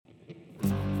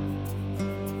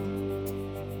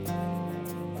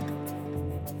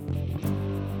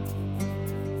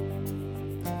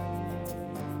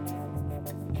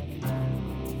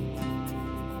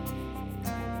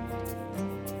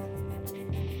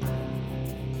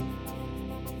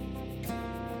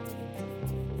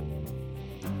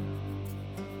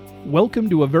Welcome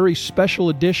to a very special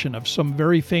edition of some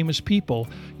very famous people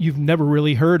you've never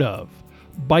really heard of.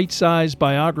 Bite-sized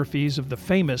biographies of the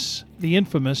famous, the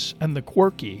infamous, and the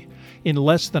quirky in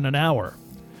less than an hour.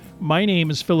 My name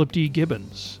is Philip D.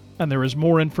 Gibbons, and there is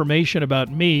more information about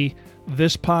me,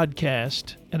 this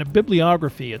podcast, and a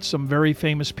bibliography at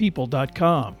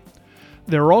someveryfamouspeople.com.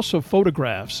 There are also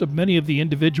photographs of many of the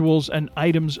individuals and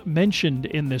items mentioned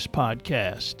in this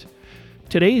podcast.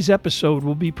 Today's episode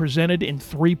will be presented in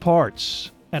 3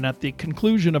 parts, and at the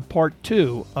conclusion of part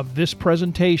 2 of this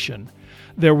presentation,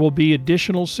 there will be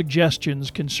additional suggestions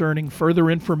concerning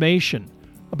further information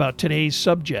about today's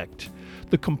subject,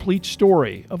 the complete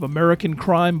story of American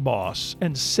crime boss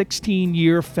and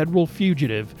 16-year federal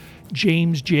fugitive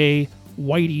James J.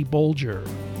 Whitey Bulger.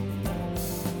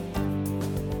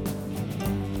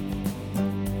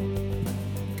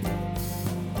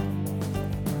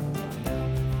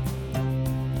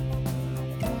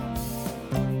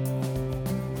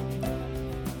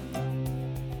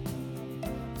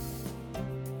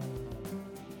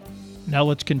 Now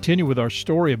let's continue with our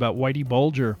story about Whitey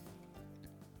Bulger.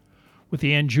 With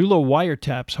the Angulo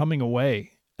wiretaps humming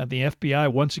away and the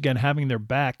FBI once again having their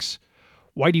backs,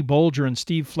 Whitey Bulger and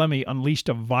Steve Flemmi unleashed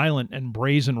a violent and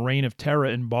brazen reign of terror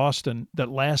in Boston that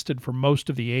lasted for most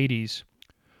of the 80s.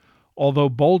 Although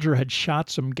Bulger had shot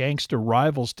some gangster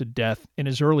rivals to death in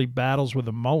his early battles with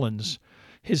the Mullins,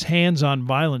 his hands-on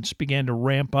violence began to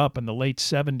ramp up in the late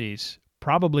 70s,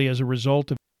 probably as a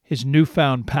result of his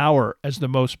newfound power as the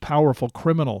most powerful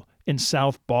criminal in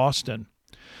South Boston.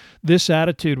 This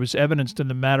attitude was evidenced in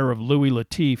the matter of Louis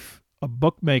Lateef, a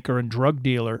bookmaker and drug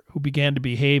dealer who began to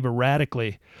behave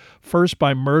erratically, first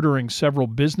by murdering several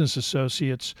business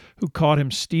associates who caught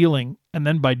him stealing, and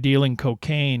then by dealing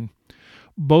cocaine.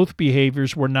 Both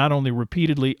behaviors were not only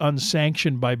repeatedly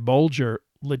unsanctioned by Bulger,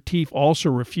 Lateef also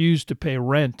refused to pay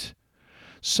rent.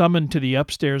 Summoned to the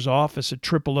upstairs office at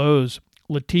Triple O's,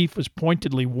 Lateef was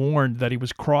pointedly warned that he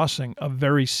was crossing a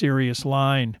very serious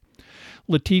line.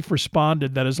 Lateef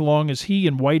responded that as long as he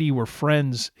and Whitey were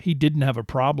friends, he didn't have a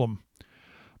problem.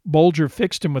 Bulger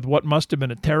fixed him with what must have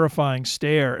been a terrifying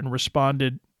stare and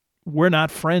responded, "We're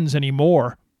not friends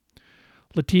anymore."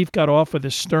 Lateef got off with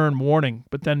his stern warning,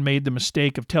 but then made the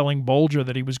mistake of telling Bulger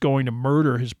that he was going to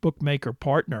murder his bookmaker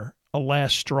partner, a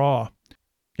last straw.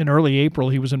 In early April,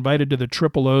 he was invited to the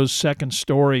Triple O's second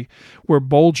story, where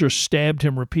Bulger stabbed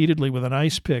him repeatedly with an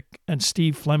ice pick, and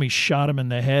Steve Flemmi shot him in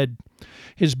the head.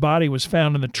 His body was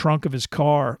found in the trunk of his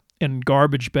car, in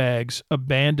garbage bags,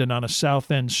 abandoned on a South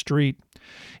End street.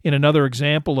 In another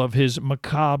example of his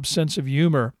macabre sense of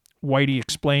humor, Whitey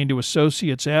explained to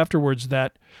associates afterwards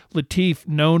that Lateef,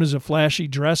 known as a flashy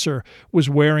dresser, was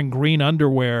wearing green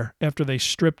underwear after they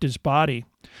stripped his body.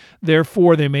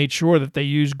 Therefore, they made sure that they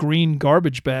used green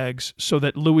garbage bags so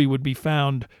that Louis would be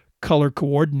found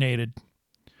color-coordinated.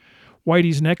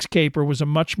 Whitey's next caper was a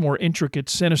much more intricate,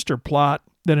 sinister plot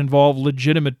that involved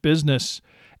legitimate business,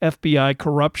 FBI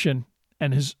corruption,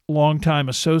 and his longtime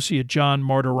associate John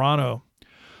Martorano.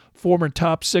 Former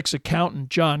top 6 accountant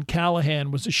John Callahan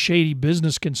was a shady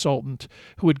business consultant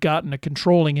who had gotten a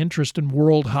controlling interest in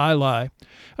World Jai Alai,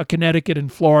 a Connecticut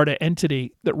and Florida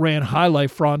entity that ran Jai Alai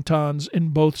frontons in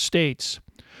both states.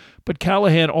 But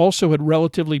Callahan also had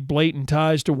relatively blatant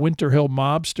ties to Winter Hill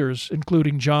mobsters,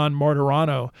 including John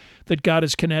Martorano, that got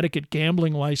his Connecticut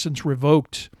gambling license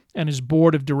revoked, and his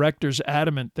board of directors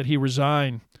adamant that he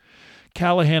resign.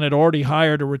 Callahan had already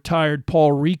hired a retired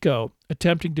Paul Rico,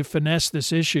 attempting to finesse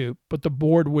this issue, but the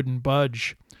board wouldn't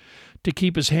budge. To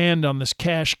keep his hand on this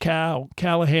cash cow,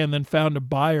 Callahan then found a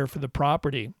buyer for the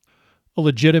property, a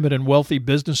legitimate and wealthy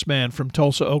businessman from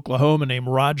Tulsa, Oklahoma named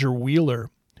Roger Wheeler,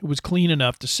 who was clean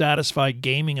enough to satisfy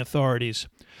gaming authorities.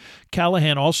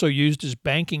 Callahan also used his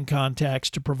banking contacts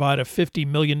to provide a $50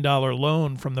 million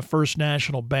loan from the First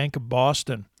National Bank of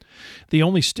Boston. The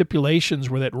only stipulations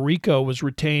were that Rico was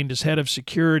retained as head of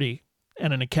security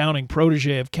and an accounting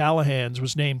protege of Callahan's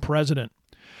was named president.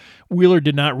 Wheeler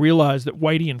did not realize that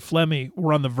Whitey and Flemmi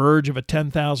were on the verge of a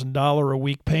 $10,000 a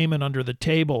week payment under the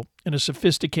table in a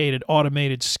sophisticated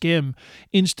automated skim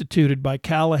instituted by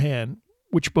Callahan,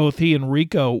 which both he and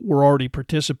Rico were already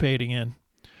participating in.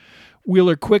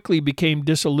 Wheeler quickly became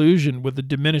disillusioned with the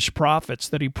diminished profits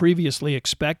that he previously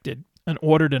expected and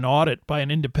ordered an audit by an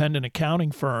independent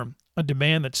accounting firm, a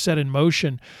demand that set in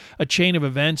motion a chain of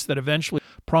events that eventually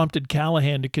prompted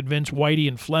Callahan to convince Whitey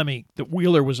and Flemmi that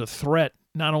Wheeler was a threat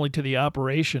not only to the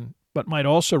operation, but might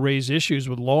also raise issues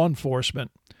with law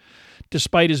enforcement.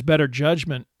 Despite his better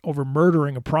judgment over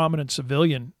murdering a prominent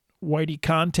civilian, Whitey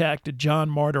contacted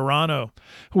John Martorano,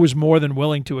 who was more than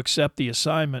willing to accept the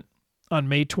assignment. On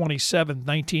May 27,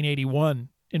 1981,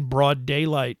 in broad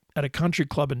daylight at a country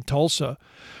club in Tulsa.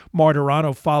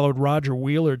 Martirano followed Roger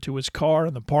Wheeler to his car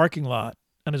in the parking lot,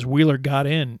 and as Wheeler got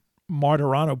in,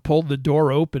 Martirano pulled the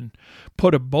door open,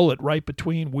 put a bullet right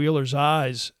between Wheeler's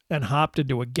eyes, and hopped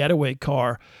into a getaway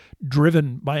car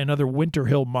driven by another Winter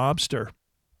Hill mobster.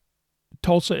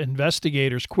 Tulsa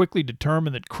investigators quickly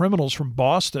determined that criminals from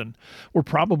Boston were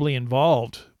probably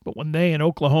involved, but when they and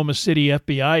Oklahoma City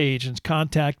FBI agents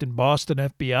contacted Boston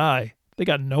FBI, they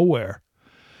got nowhere.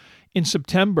 In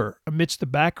September, amidst the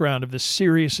background of this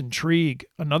serious intrigue,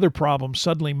 another problem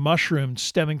suddenly mushroomed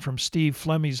stemming from Steve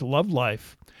Flemmi's love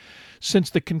life.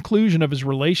 Since the conclusion of his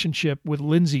relationship with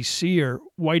Lindsay Sear,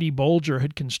 Whitey Bulger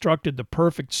had constructed the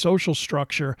perfect social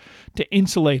structure to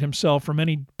insulate himself from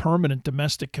any permanent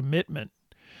domestic commitment.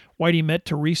 Whitey met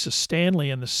Teresa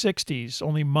Stanley in the 60s,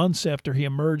 only months after he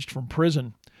emerged from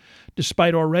prison.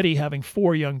 Despite already having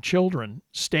 4 young children,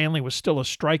 Stanley was still a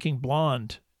striking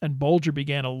blonde, and Bulger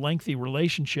began a lengthy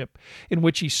relationship in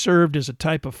which he served as a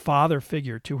type of father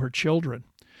figure to her children.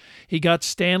 He got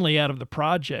Stanley out of the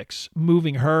projects,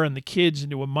 moving her and the kids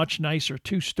into a much nicer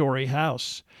 2-story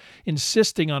house.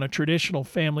 Insisting on a traditional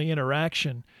family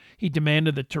interaction, he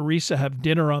demanded that Teresa have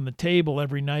dinner on the table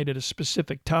every night at a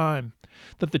specific time,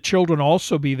 that the children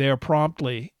also be there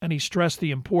promptly, and he stressed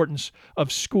the importance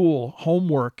of school,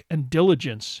 homework, and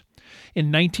diligence. In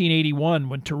 1981,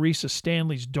 when Teresa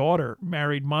Stanley's daughter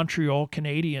married Montreal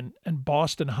Canadian and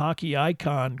Boston hockey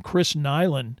icon Chris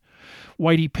Nyland,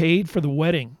 Whitey paid for the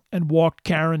wedding and walked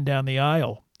Karen down the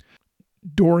aisle.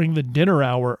 During the dinner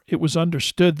hour, it was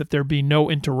understood that there be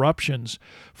no interruptions.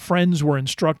 Friends were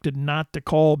instructed not to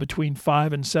call between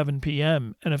 5 and 7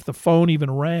 p.m., and if the phone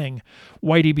even rang,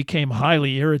 Whitey became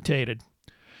highly irritated.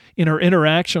 In her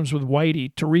interactions with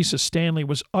Whitey, Teresa Stanley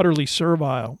was utterly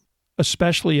servile,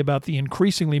 especially about the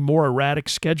increasingly more erratic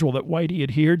schedule that Whitey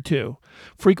adhered to,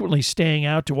 frequently staying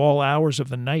out to all hours of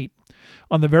the night.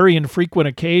 On the very infrequent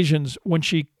occasions when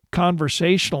she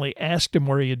conversationally asked him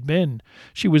where he had been,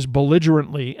 she was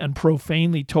belligerently and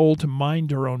profanely told to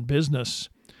mind her own business.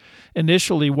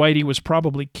 Initially, Whitey was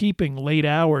probably keeping late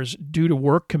hours due to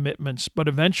work commitments, but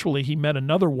eventually he met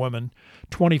another woman,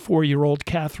 24-year-old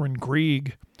Catherine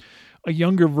Grieg. A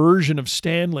younger version of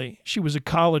Stanley, she was a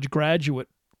college graduate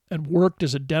and worked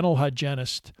as a dental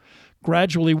hygienist.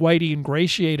 Gradually, Whitey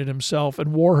ingratiated himself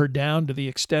and wore her down to the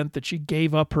extent that she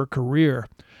gave up her career,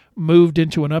 moved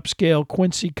into an upscale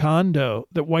Quincy condo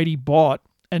that Whitey bought,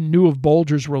 and knew of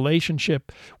Bulger's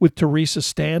relationship with Teresa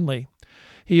Stanley.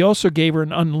 He also gave her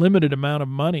an unlimited amount of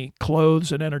money,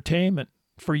 clothes, and entertainment.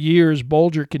 For years,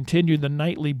 Bulger continued the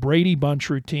nightly Brady Bunch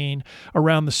routine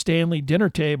around the Stanley dinner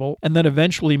table, and then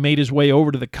eventually made his way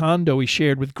over to the condo he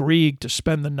shared with Grieg to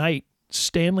spend the night,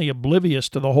 Stanley oblivious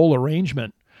to the whole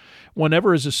arrangement.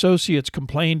 Whenever his associates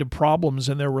complained of problems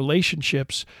in their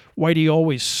relationships, Whitey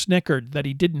always snickered that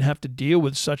he didn't have to deal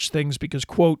with such things because,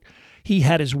 quote, he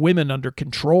had his women under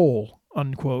control,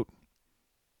 unquote.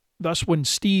 Thus, when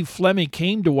Steve Flemmi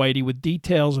came to Whitey with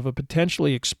details of a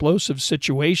potentially explosive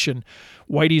situation,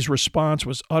 Whitey's response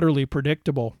was utterly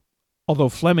predictable. Although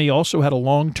Flemmi also had a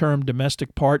long-term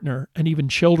domestic partner and even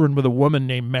children with a woman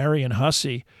named Marion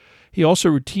Hussey, he also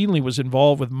routinely was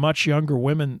involved with much younger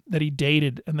women that he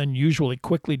dated and then usually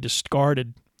quickly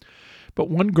discarded. But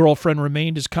one girlfriend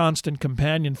remained his constant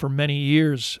companion for many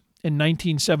years. In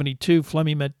 1972,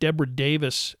 Flemmi met Deborah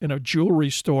Davis in a jewelry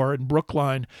store in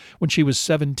Brookline when she was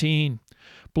 17.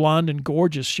 Blonde and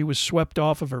gorgeous, she was swept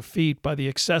off of her feet by the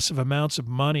excessive amounts of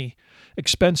money,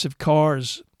 expensive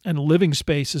cars, and living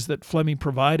spaces that Flemmi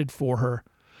provided for her.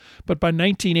 But by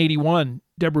 1981,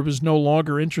 Deborah was no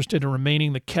longer interested in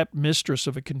remaining the kept mistress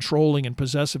of a controlling and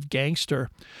possessive gangster,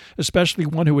 especially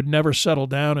one who would never settle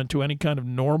down into any kind of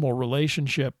normal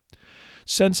relationship.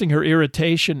 Sensing her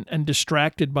irritation and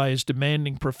distracted by his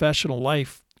demanding professional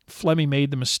life, Flemmi made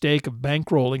the mistake of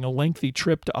bankrolling a lengthy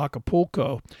trip to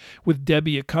Acapulco, with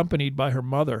Debbie accompanied by her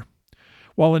mother.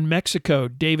 While in Mexico,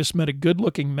 Davis met a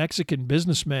good-looking Mexican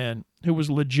businessman who was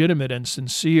legitimate and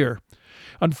sincere.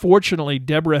 Unfortunately,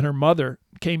 Deborah and her mother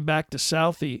came back to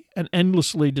Southie and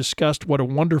endlessly discussed what a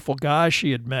wonderful guy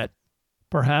she had met,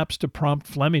 perhaps to prompt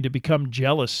Flemmi to become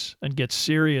jealous and get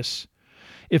serious.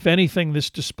 If anything, this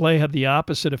display had the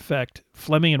opposite effect.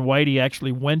 Flemmi and Whitey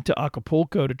actually went to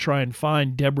Acapulco to try and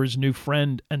find Deborah's new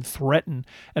friend and threaten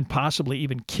and possibly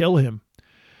even kill him.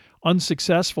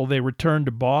 Unsuccessful, they returned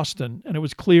to Boston, and it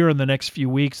was clear in the next few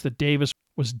weeks that Davis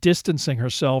was distancing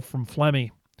herself from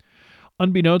Flemmi.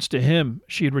 Unbeknownst to him,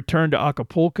 she had returned to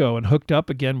Acapulco and hooked up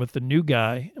again with the new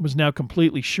guy and was now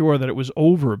completely sure that it was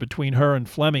over between her and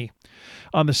Flemmi.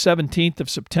 On the 17th of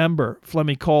September,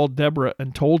 Flemmi called Deborah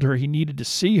and told her he needed to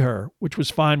see her, which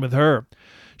was fine with her.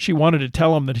 She wanted to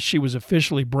tell him that she was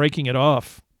officially breaking it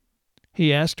off.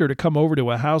 He asked her to come over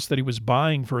to a house that he was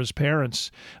buying for his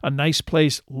parents, a nice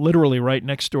place literally right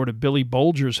next door to Billy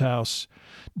Bolger's house.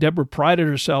 Deborah prided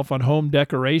herself on home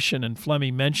decoration, and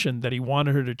Flemmy mentioned that he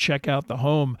wanted her to check out the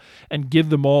home and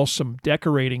give them all some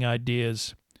decorating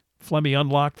ideas. Flemmy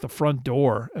unlocked the front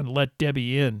door and let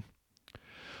Debbie in.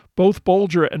 Both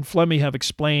Bolger and Flemmy have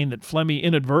explained that Flemmy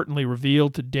inadvertently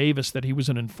revealed to Davis that he was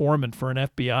an informant for an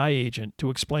FBI agent to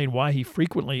explain why he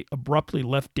frequently abruptly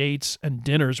left dates and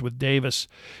dinners with Davis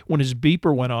when his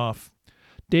beeper went off.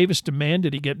 Davis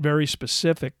demanded he get very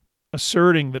specific,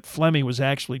 asserting that Flemmy was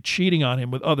actually cheating on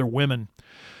him with other women.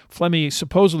 Flemmy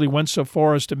supposedly went so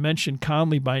far as to mention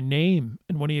Conley by name,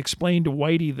 and when he explained to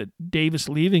Whitey that Davis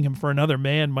leaving him for another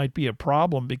man might be a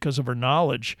problem because of her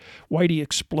knowledge, Whitey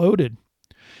exploded.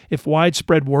 If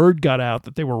widespread word got out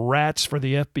that they were rats for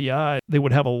the FBI, they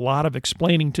would have a lot of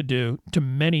explaining to do to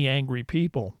many angry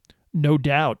people. No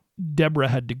doubt, Deborah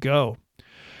had to go.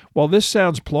 While this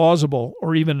sounds plausible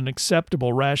or even an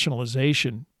acceptable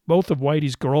rationalization, both of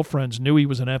Whitey's girlfriends knew he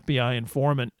was an FBI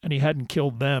informant and he hadn't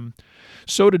killed them.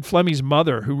 So did Flemmy's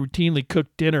mother, who routinely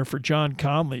cooked dinner for John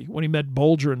Conley when he met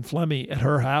Bolger and Flemmy at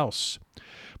her house.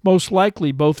 Most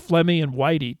likely, both Flemmy and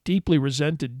Whitey deeply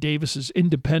resented Davis's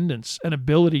independence and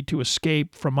ability to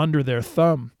escape from under their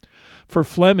thumb. For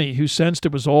Flemmy, who sensed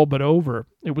it was all but over,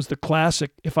 it was the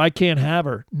classic, if I can't have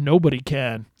her, nobody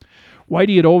can.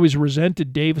 Whitey had always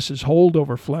resented Davis's hold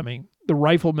over Flemmy, the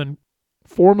rifleman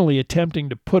formally attempting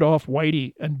to put off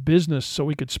Whitey and business so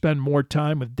he could spend more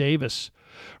time with Davis.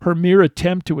 Her mere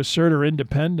attempt to assert her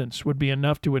independence would be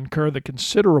enough to incur the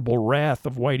considerable wrath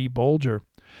of Whitey Bolger.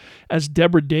 As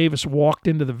Deborah Davis walked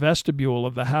into the vestibule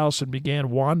of the house and began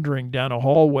wandering down a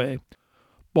hallway,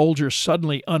 Bolger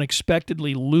suddenly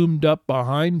unexpectedly loomed up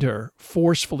behind her,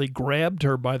 forcefully grabbed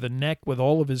her by the neck with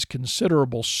all of his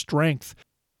considerable strength,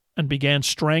 and began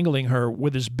strangling her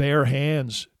with his bare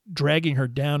hands, dragging her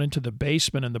down into the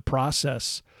basement in the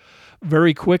process.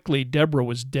 Very quickly, Deborah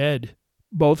was dead.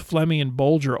 Both Flemmy and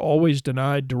Bolger always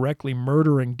denied directly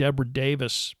murdering Deborah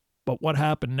Davis, but what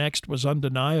happened next was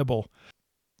undeniable.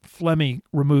 Flemmy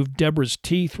removed Deborah's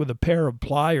teeth with a pair of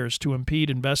pliers to impede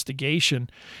investigation,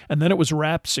 and then it was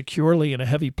wrapped securely in a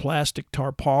heavy plastic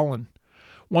tarpaulin.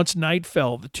 Once night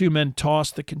fell, the two men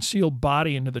tossed the concealed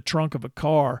body into the trunk of a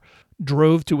car,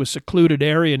 drove to a secluded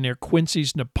area near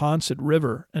Quincy's Neponset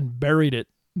River, and buried it,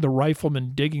 the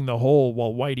rifleman digging the hole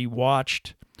while Whitey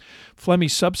watched. Flemmy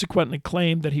subsequently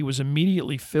claimed that he was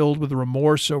immediately filled with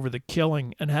remorse over the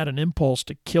killing and had an impulse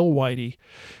to kill Whitey,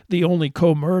 the only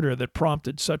co-murder that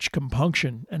prompted such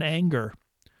compunction and anger.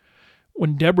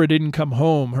 When Deborah didn't come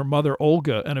home, her mother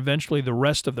Olga and eventually the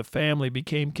rest of the family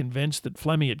became convinced that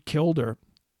Flemmy had killed her.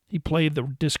 He played the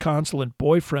disconsolate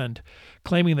boyfriend,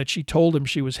 claiming that she told him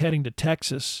she was heading to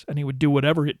Texas and he would do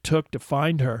whatever it took to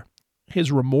find her.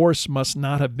 His remorse must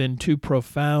not have been too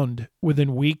profound.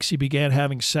 Within weeks, he began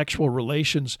having sexual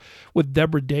relations with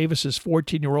Deborah Davis's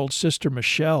 14-year-old sister,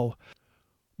 Michelle.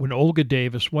 When Olga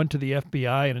Davis went to the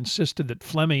FBI and insisted that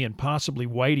Flemmy and possibly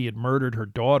Whitey had murdered her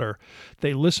daughter,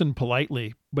 they listened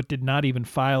politely, but did not even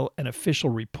file an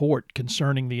official report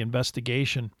concerning the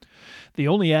investigation. The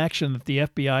only action that the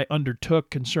FBI undertook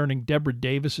concerning Deborah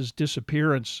Davis's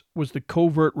disappearance was the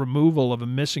covert removal of a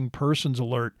missing persons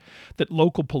alert that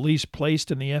local police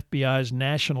placed in the FBI's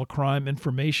National Crime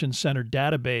Information Center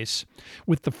database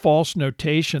with the false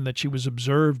notation that she was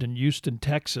observed in Houston,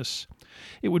 Texas.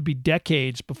 It would be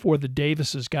decades before the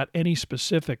Davises got any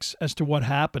specifics as to what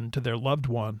happened to their loved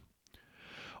one.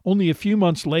 Only a few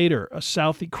months later, a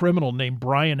Southie criminal named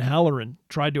Brian Halloran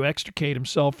tried to extricate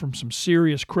himself from some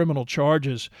serious criminal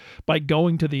charges by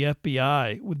going to the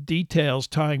FBI with details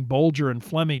tying Bolger and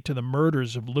Flemmy to the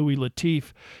murders of Louis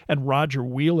Latif and Roger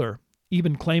Wheeler,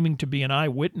 even claiming to be an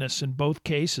eyewitness in both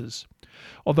cases.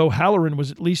 Although Halloran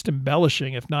was at least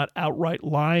embellishing, if not outright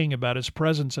lying about his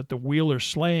presence at the Wheeler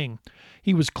slaying,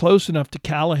 he was close enough to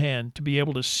Callahan to be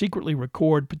able to secretly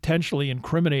record potentially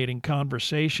incriminating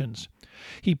conversations.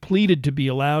 He pleaded to be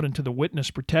allowed into the witness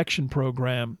protection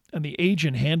program, and the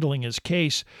agent handling his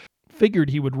case figured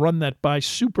he would run that by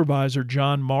Supervisor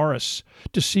John Morris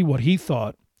to see what he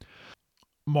thought.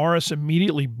 Morris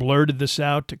immediately blurted this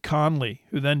out to Conley,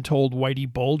 who then told Whitey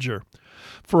Bolger.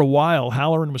 For a while,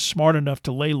 Halloran was smart enough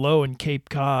to lay low in Cape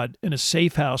Cod in a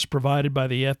safe house provided by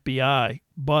the FBI,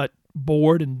 but,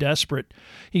 bored and desperate,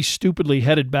 he stupidly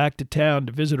headed back to town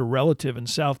to visit a relative in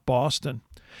South Boston.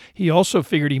 He also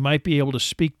figured he might be able to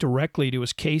speak directly to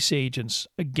his case agents,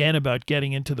 again about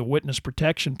getting into the witness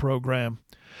protection program.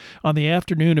 On the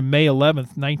afternoon of May 11,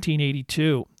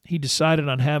 1982, he decided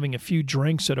on having a few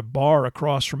drinks at a bar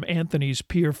across from Anthony's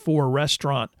Pier 4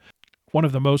 restaurant, one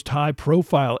of the most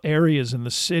high-profile areas in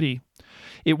the city.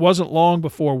 It wasn't long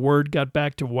before word got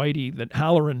back to Whitey that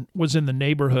Halloran was in the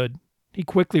neighborhood. He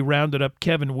quickly rounded up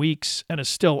Kevin Weeks and a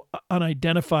still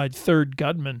unidentified third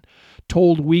gunman,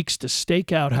 told Weeks to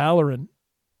stake out Halloran,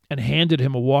 and handed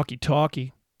him a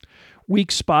walkie-talkie.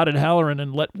 Weeks spotted Halloran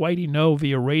and let Whitey know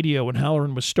via radio when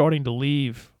Halloran was starting to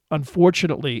leave.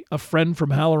 Unfortunately, a friend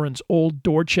from Halloran's old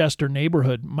Dorchester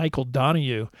neighborhood, Michael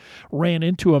Donahue, ran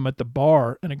into him at the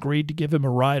bar and agreed to give him a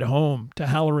ride home to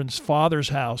Halloran's father's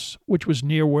house, which was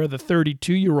near where the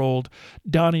 32-year-old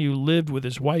Donahue lived with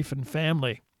his wife and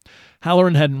family.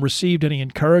 Halloran hadn't received any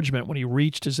encouragement when he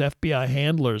reached his FBI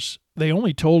handlers. They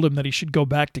only told him that he should go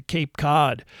back to Cape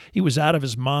Cod. He was out of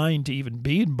his mind to even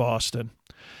be in Boston.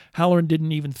 Halloran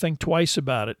didn't even think twice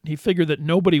about it. He figured that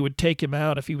nobody would take him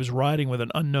out if he was riding with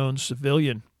an unknown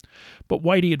civilian. But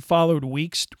Whitey had followed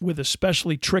Weeks with a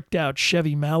specially tricked-out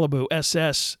Chevy Malibu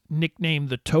SS, nicknamed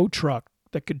the tow truck,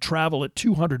 that could travel at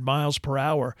 200 miles per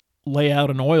hour, lay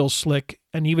out an oil slick,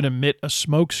 and even emit a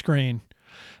smoke screen.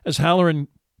 As Halloran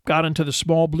got into the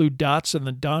small blue Datsun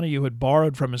that Donahue had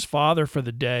borrowed from his father for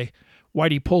the day,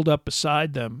 Whitey pulled up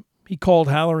beside them. He called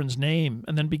Halloran's name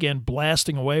and then began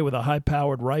blasting away with a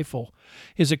high-powered rifle.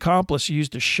 His accomplice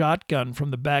used a shotgun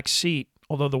from the back seat,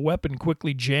 although the weapon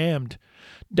quickly jammed.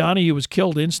 Donahue was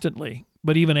killed instantly,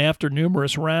 but even after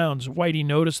numerous rounds, Whitey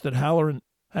noticed that Halloran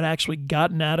had actually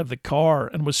gotten out of the car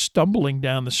and was stumbling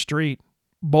down the street.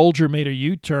 Bulger made a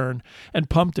U-turn and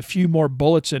pumped a few more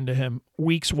bullets into him,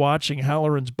 Weeks watching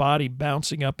Halloran's body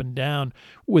bouncing up and down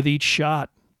with each shot.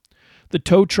 The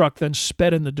tow truck then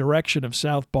sped in the direction of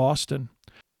South Boston.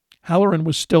 Halloran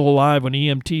was still alive when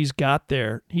EMTs got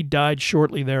there. He died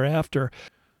shortly thereafter,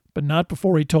 but not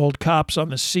before he told cops on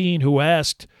the scene, who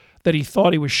asked, that he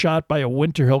thought he was shot by a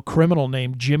Winter Hill criminal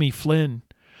named Jimmy Flynn.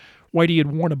 Whitey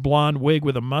had worn a blonde wig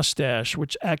with a mustache,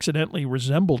 which accidentally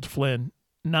resembled Flynn.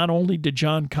 Not only did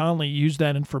John Conley use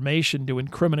that information to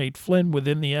incriminate Flynn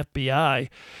within the FBI,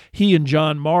 he and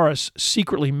John Morris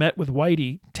secretly met with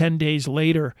Whitey 10 days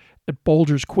later at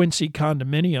Bulger's Quincy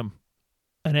condominium.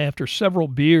 And after several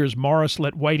beers, Morris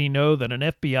let Whitey know that an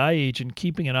FBI agent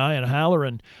keeping an eye on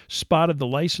Halloran spotted the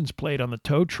license plate on the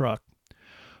tow truck.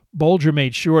 Bulger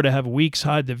made sure to have Weeks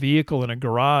hide the vehicle in a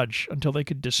garage until they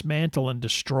could dismantle and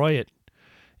destroy it.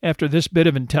 After this bit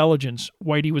of intelligence,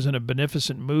 Whitey was in a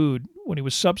beneficent mood when he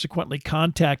was subsequently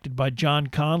contacted by John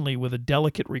Conley with a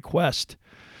delicate request.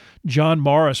 John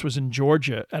Morris was in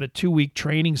Georgia at a 2-week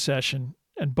training session,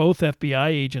 and both FBI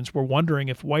agents were wondering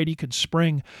if Whitey could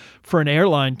spring for an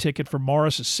airline ticket for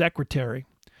Morris's secretary.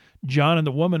 John and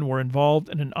the woman were involved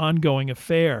in an ongoing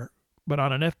affair, but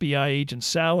on an FBI agent's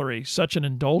salary, such an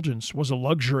indulgence was a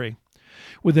luxury.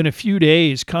 Within a few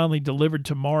days, Conley delivered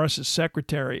to Morris's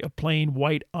secretary a plain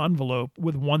white envelope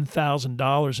with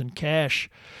 $1,000 in cash,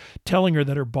 telling her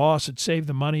that her boss had saved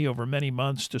the money over many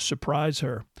months to surprise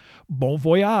her. Bon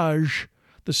voyage!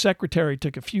 The secretary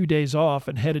took a few days off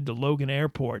and headed to Logan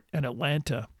Airport and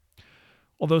Atlanta.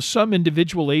 Although some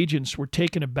individual agents were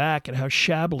taken aback at how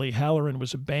shabbily Halloran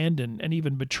was abandoned and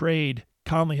even betrayed,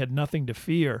 Conley had nothing to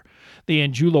fear, the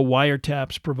Angiulo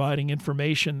wiretaps providing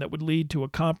information that would lead to a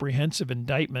comprehensive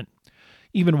indictment.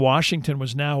 Even Washington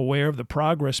was now aware of the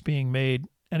progress being made.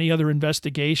 Any other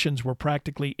investigations were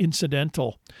practically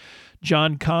incidental.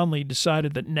 John Conley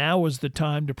decided that now was the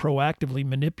time to proactively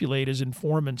manipulate his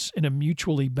informants in a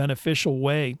mutually beneficial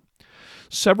way.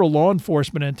 Several law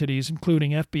enforcement entities,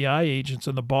 including FBI agents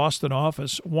in the Boston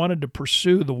office, wanted to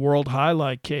pursue the World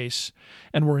Highlight case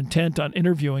and were intent on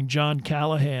interviewing John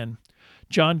Callahan.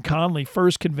 John Conley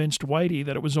first convinced Whitey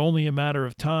that it was only a matter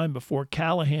of time before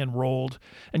Callahan rolled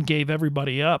and gave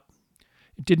everybody up.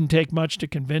 It didn't take much to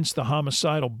convince the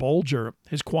homicidal Bulger.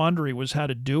 His quandary was how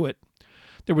to do it.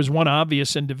 There was one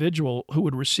obvious individual who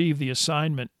would receive the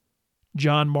assignment.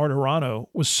 John Martirano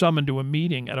was summoned to a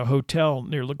meeting at a hotel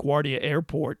near LaGuardia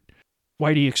Airport.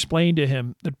 Whitey explained to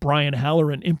him that Brian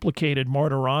Halloran implicated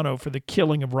Martirano for the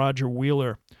killing of Roger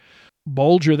Wheeler.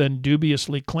 Bulger then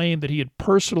dubiously claimed that he had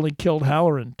personally killed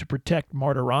Halloran to protect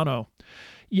Martirano.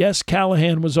 Yes,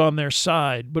 Callahan was on their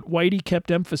side, but Whitey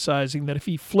kept emphasizing that if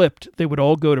he flipped, they would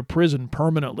all go to prison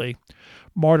permanently.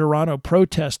 Martirano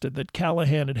protested that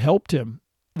Callahan had helped him.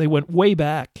 They went way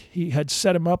back. He had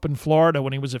set him up in Florida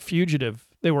when he was a fugitive.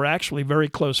 They were actually very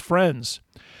close friends.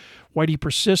 Whitey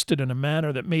persisted in a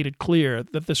manner that made it clear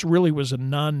that this really was a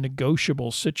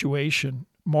non-negotiable situation.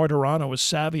 Martirano was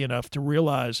savvy enough to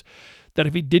realize that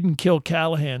if he didn't kill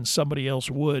Callahan, somebody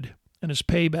else would, and his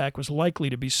payback was likely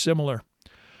to be similar.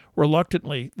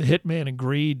 Reluctantly, the hitman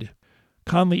agreed.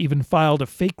 Conley even filed a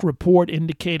fake report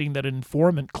indicating that an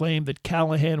informant claimed that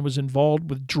Callahan was involved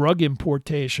with drug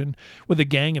importation with a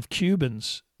gang of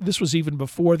Cubans. This was even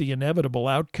before the inevitable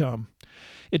outcome.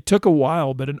 It took a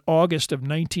while, but in August of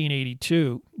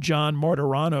 1982, John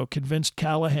Martirano convinced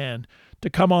Callahan to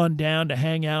come on down to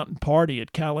hang out and party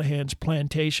at Callahan's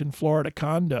Plantation, Florida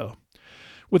condo.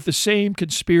 With the same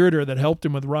conspirator that helped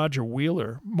him with Roger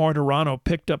Wheeler, Martirano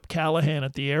picked up Callahan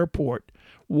at the airport,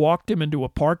 walked him into a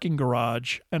parking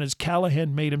garage, and as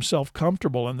Callahan made himself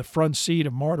comfortable in the front seat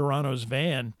of Martirano's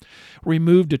van,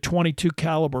 removed a .22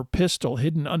 caliber pistol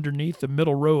hidden underneath the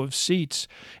middle row of seats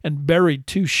and buried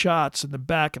 2 shots in the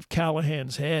back of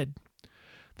Callahan's head.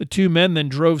 The 2 men then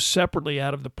drove separately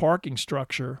out of the parking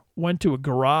structure, went to a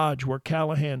garage where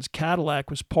Callahan's Cadillac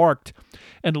was parked,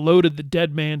 and loaded the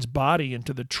dead man's body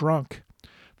into the trunk.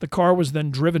 The car was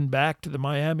then driven back to the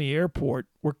Miami airport,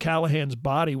 where Callahan's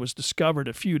body was discovered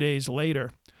a few days later.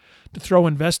 To throw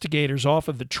investigators off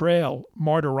of the trail,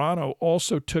 Martirano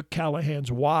also took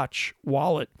Callahan's watch,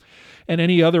 wallet, and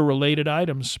any other related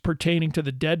items pertaining to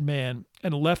the dead man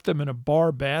and left them in a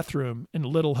bar bathroom in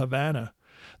Little Havana.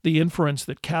 The inference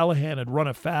that Callahan had run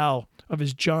afoul of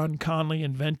his John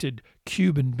Conley-invented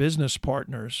Cuban business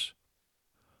partners.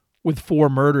 With 4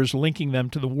 murders linking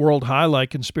them to the World Highlight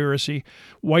conspiracy,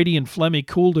 Whitey and Flemmi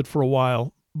cooled it for a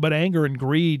while, but anger and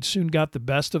greed soon got the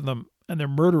best of them, and their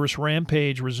murderous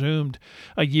rampage resumed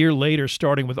a year later,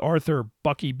 starting with Arthur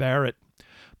 "Bucky" Barrett.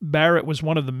 Barrett was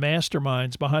one of the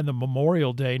masterminds behind the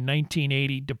Memorial Day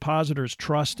 1980 Depositors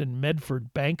Trust and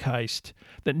Medford bank heist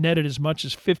that netted as much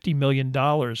as $50 million.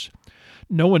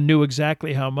 No one knew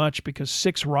exactly how much because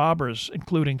 6 robbers,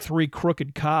 including 3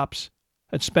 crooked cops,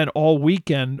 had spent all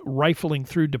weekend rifling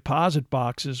through deposit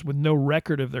boxes with no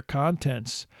record of their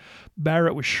contents.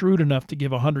 Barrett was shrewd enough to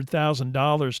give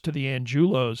 $100,000 to the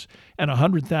Angiulos and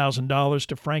 $100,000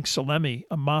 to Frank Salemi,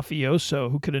 a mafioso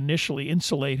who could initially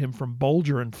insulate him from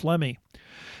Bulger and Flemmi.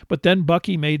 But then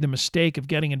Bucky made the mistake of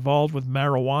getting involved with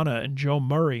marijuana and Joe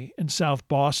Murray in South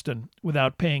Boston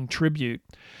without paying tribute,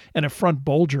 an affront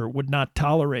Bulger would not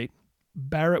tolerate.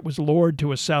 Barrett was lured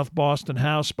to a South Boston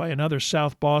house by another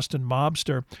South Boston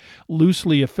mobster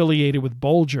loosely affiliated with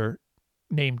Bulger,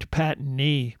 named Pat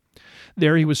Nee.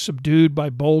 There he was subdued by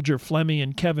Bulger, Flemmi,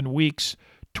 and Kevin Weeks,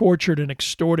 tortured and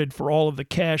extorted for all of the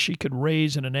cash he could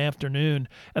raise in an afternoon,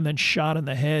 and then shot in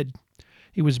the head.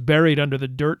 He was buried under the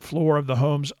dirt floor of the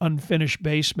home's unfinished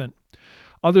basement.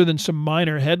 Other than some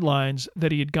minor headlines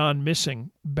that he had gone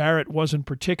missing, Barrett wasn't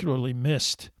particularly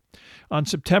missed. On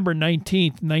September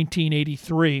 19,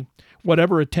 1983,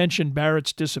 whatever attention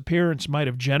Barrett's disappearance might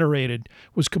have generated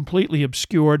was completely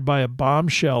obscured by a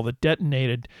bombshell that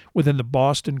detonated within the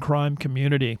Boston crime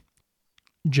community.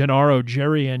 Gennaro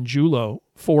Jerry Angiulo,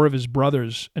 4 of his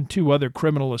brothers, and 2 other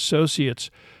criminal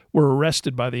associates were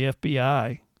arrested by the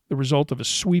FBI, the result of a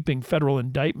sweeping federal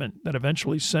indictment that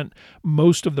eventually sent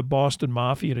most of the Boston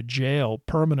Mafia to jail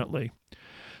permanently.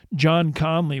 John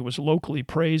Conley was locally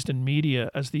praised in media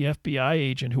as the FBI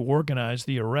agent who organized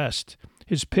the arrest.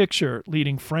 His picture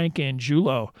leading Frank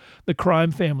Angiulo, the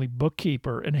crime family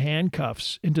bookkeeper, in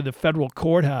handcuffs into the federal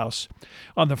courthouse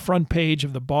on the front page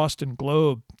of the Boston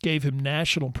Globe gave him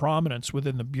national prominence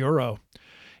within the Bureau.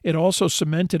 It also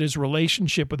cemented his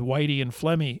relationship with Whitey and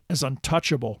Flemmi as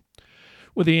untouchable.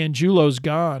 With the Angiulos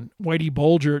gone, Whitey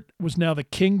Bulger was now the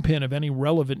kingpin of any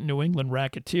relevant New England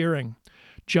racketeering.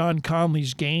 John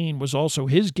Conley's gain was also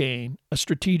his gain, a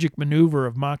strategic maneuver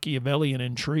of Machiavellian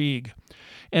intrigue.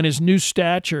 And his new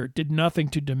stature did nothing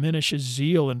to diminish his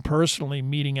zeal in personally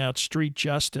meting out street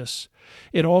justice.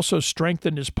 It also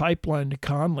strengthened his pipeline to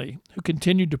Conley, who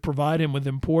continued to provide him with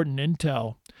important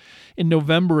intel. In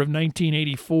November of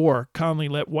 1984, Conley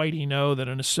let Whitey know that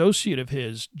an associate of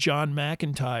his, John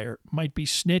McIntyre, might be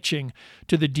snitching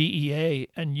to the DEA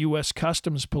and U.S.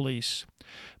 Customs Police.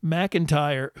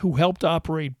 McIntyre, who helped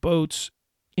operate boats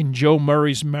in Joe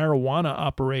Murray's marijuana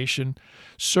operation,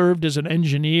 served as an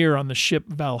engineer on the ship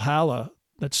Valhalla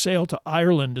that sailed to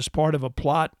Ireland as part of a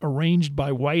plot arranged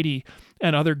by Whitey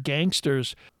and other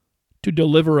gangsters to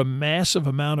deliver a massive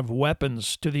amount of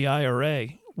weapons to the IRA,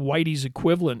 Whitey's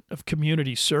equivalent of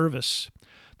community service.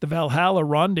 The Valhalla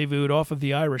rendezvoused off of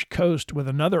the Irish coast with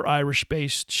another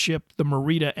Irish-based ship, the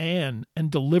Marita Ann, and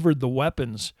delivered the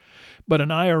weapons. But an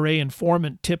IRA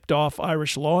informant tipped off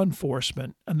Irish law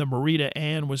enforcement, and the Marita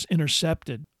Ann was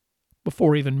intercepted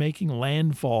before even making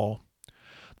landfall.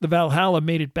 The Valhalla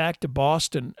made it back to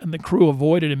Boston, and the crew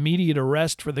avoided immediate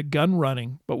arrest for the gun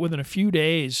running, but within a few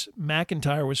days,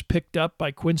 McIntyre was picked up by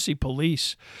Quincy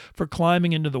police for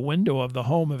climbing into the window of the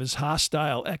home of his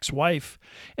hostile ex-wife,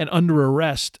 and under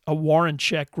arrest, a warrant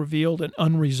check revealed an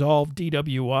unresolved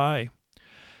DWI.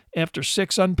 After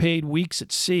 6 unpaid weeks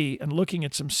at sea and looking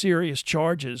at some serious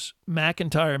charges,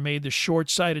 McIntyre made the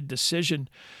short-sighted decision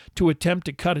to attempt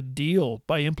to cut a deal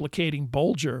by implicating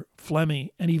Bulger, Flemmi,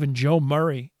 and even Joe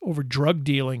Murray over drug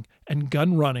dealing and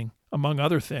gun running, among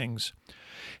other things.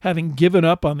 Having given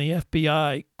up on the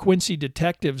FBI, Quincy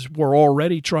detectives were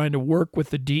already trying to work with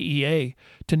the DEA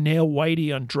to nail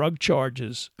Whitey on drug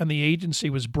charges, and the agency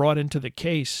was brought into the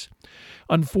case.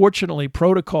 Unfortunately,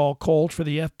 protocol called for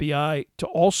the FBI to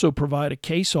also provide a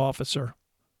case officer.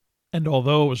 And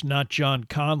although it was not John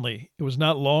Conley, it was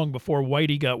not long before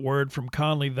Whitey got word from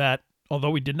Conley that,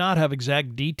 although he did not have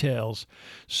exact details,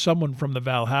 someone from the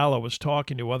Valhalla was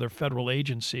talking to other federal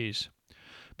agencies.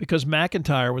 Because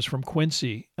McIntyre was from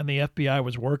Quincy and the FBI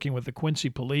was working with the Quincy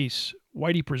police,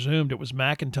 Whitey presumed it was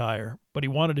McIntyre, but he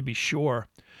wanted to be sure.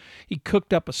 He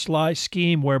cooked up a sly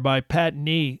scheme whereby Pat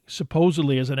Nee,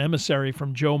 supposedly as an emissary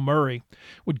from Joe Murray,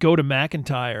 would go to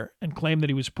McIntyre and claim that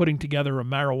he was putting together a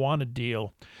marijuana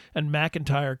deal, and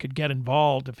McIntyre could get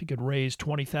involved if he could raise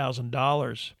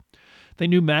 $20,000. They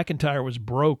knew McIntyre was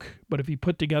broke, but if he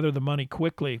put together the money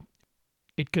quickly,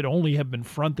 it could only have been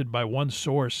fronted by one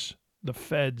source: the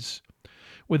feds.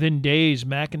 Within days,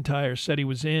 McIntyre said he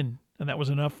was in, and that was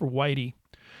enough for Whitey.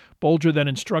 Bulger then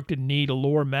instructed Nee to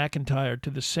lure McIntyre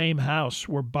to the same house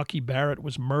where Bucky Barrett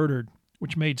was murdered,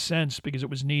 which made sense because it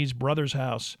was Nee's brother's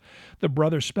house, the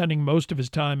brother spending most of his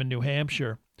time in New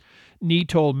Hampshire. Nee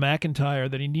told McIntyre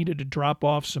that he needed to drop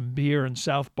off some beer in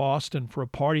South Boston for a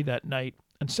party that night,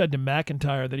 and said to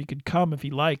McIntyre that he could come if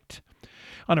he liked.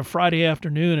 On a Friday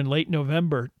afternoon in late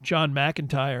November, John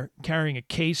McIntyre, carrying a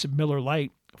case of Miller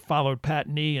Lite, followed Pat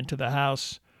Nee into the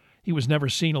house. He was never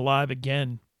seen alive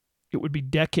again. It would be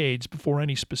decades before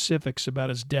any specifics about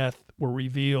his death were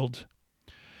revealed.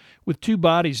 With 2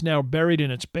 bodies now buried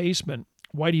in its basement,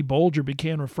 Whitey Bulger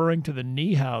began referring to the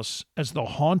Nee house as the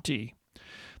Haunty.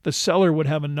 The cellar would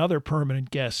have another permanent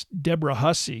guest, Deborah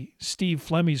Hussey, Steve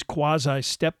Flemmi's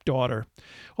quasi-stepdaughter.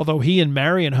 Although he and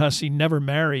Marion Hussey never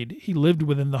married, he lived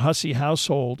within the Hussey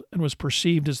household and was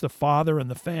perceived as the father in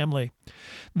the family.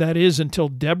 That is, until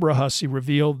Deborah Hussey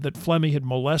revealed that Flemmi had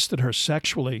molested her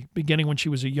sexually, beginning when she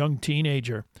was a young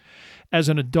teenager. As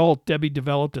an adult, Debbie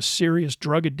developed a serious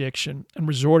drug addiction and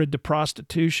resorted to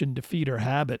prostitution to feed her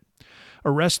habit.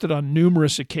 Arrested on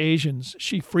numerous occasions,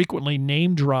 she frequently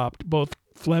name-dropped both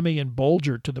Flemmi and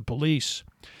Bulger to the police.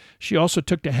 She also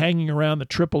took to hanging around the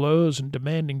Triple O's and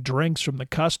demanding drinks from the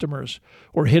customers,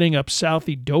 or hitting up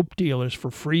Southie dope dealers for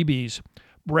freebies,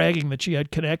 bragging that she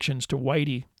had connections to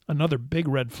Whitey, another big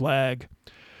red flag.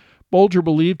 Bulger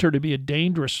believed her to be a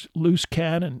dangerous, loose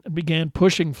cannon and began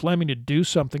pushing Flemmi to do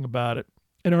something about it.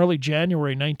 In early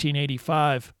January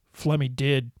 1985, Flemmi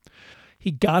did. He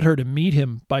got her to meet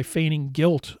him by feigning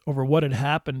guilt over what had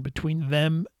happened between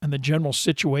them and the general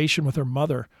situation with her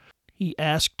mother. He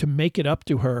asked to make it up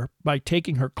to her by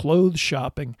taking her clothes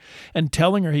shopping and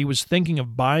telling her he was thinking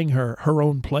of buying her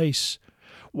own place.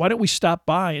 "Why don't we stop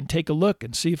by and take a look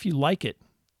and see if you like it?"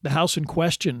 The house in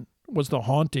question was the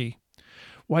Haunty.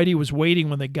 Whitey was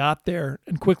waiting when they got there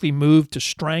and quickly moved to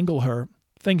strangle her.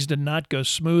 Things did not go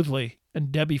smoothly,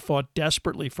 and Debbie fought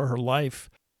desperately for her life.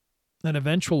 An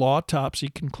eventual autopsy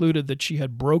concluded that she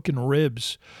had broken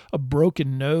ribs, a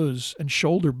broken nose and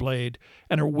shoulder blade,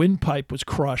 and her windpipe was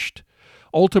crushed.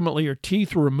 Ultimately, her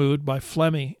teeth were removed by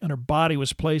Flemmi, and her body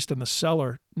was placed in the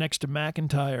cellar next to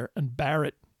McIntyre and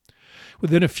Barrett.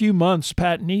 Within a few months,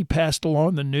 Pat Nee passed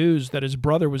along the news that his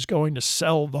brother was going to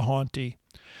sell the Haunty.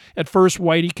 At first,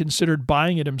 Whitey considered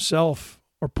buying it himself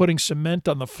or putting cement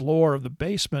on the floor of the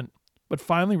basement, but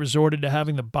finally resorted to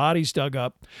having the bodies dug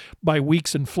up, by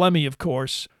Weeks and Flemmi, of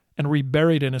course, and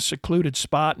reburied in a secluded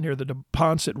spot near the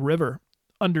Neponset River,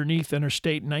 underneath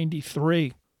Interstate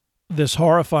 93. This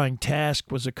horrifying task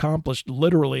was accomplished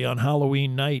literally on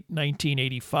Halloween night,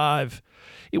 1985.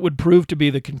 It would prove to be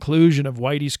the conclusion of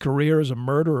Whitey's career as a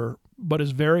murderer, but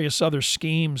his various other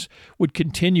schemes would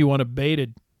continue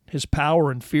unabated, his power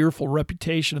and fearful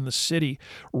reputation in the city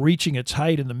reaching its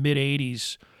height in the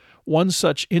mid-'80s. One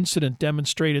such incident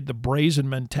demonstrated the brazen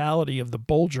mentality of the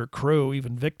Bulger crew,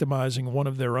 even victimizing one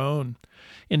of their own.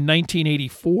 In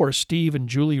 1984, Steve and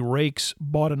Julie Rakes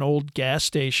bought an old gas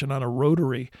station on a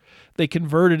rotary. They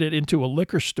converted it into a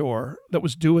liquor store that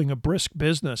was doing a brisk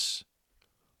business.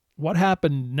 What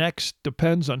happened next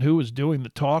depends on who was doing the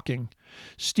talking.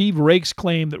 Steve Rakes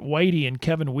claimed that Whitey and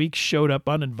Kevin Weeks showed up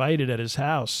uninvited at his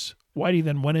house. Whitey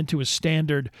then went into his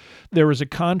standard, "There is a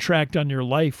contract on your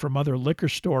life from other liquor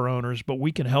store owners, but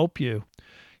we can help you."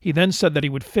 He then said that he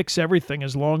would fix everything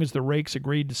as long as the Rakes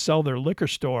agreed to sell their liquor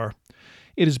store.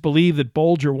 It is believed that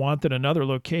Bulger wanted another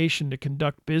location to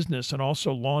conduct business and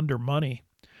also launder money.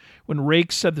 When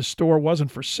Rakes said the store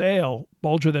wasn't for sale,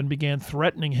 Bulger then began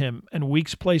threatening him, and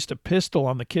Weeks placed a pistol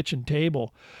on the kitchen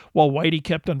table, while Whitey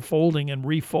kept unfolding and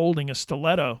refolding a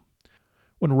stiletto.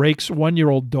 When Rakes'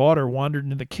 1-year-old daughter wandered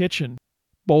into the kitchen,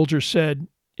 Bulger said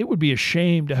it would be a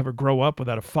shame to have her grow up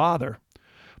without a father.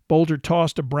 Bulger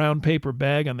tossed a brown paper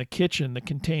bag on the kitchen that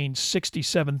contained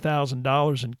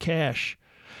 $67,000 in cash.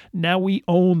 Now we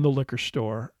own the liquor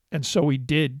store, and so we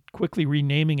did, quickly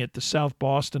renaming it the South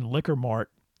Boston Liquor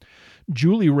Mart.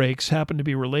 Julie Rakes happened to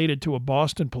be related to a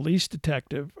Boston police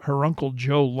detective, her uncle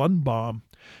Joe Lundbaum,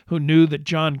 who knew that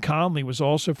John Conley was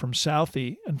also from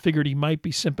Southie and figured he might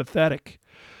be sympathetic.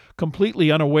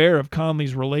 Completely unaware of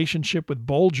Conley's relationship with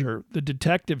Bulger, the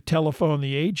detective telephoned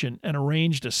the agent and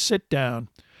arranged a sit-down.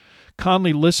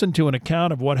 Conley listened to an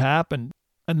account of what happened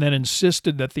and then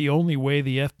insisted that the only way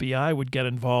the FBI would get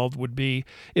involved would be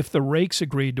if the Rakes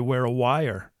agreed to wear a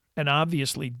wire, an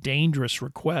obviously dangerous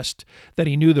request that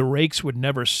he knew the Rakes would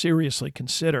never seriously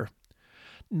consider.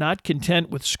 Not content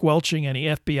with squelching any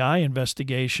FBI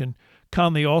investigation,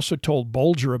 Conley also told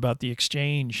Bulger about the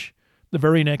exchange. The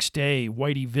very next day,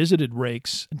 Whitey visited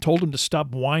Rakes and told him to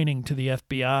stop whining to the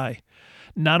FBI.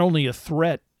 Not only a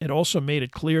threat, it also made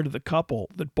it clear to the couple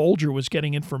that Bulger was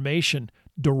getting information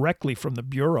directly from the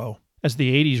Bureau. As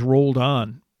the 80s rolled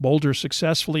on, Bulger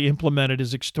successfully implemented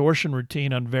his extortion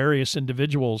routine on various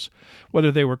individuals,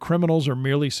 whether they were criminals or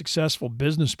merely successful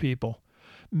business people.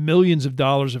 Millions of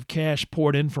dollars of cash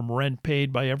poured in from rent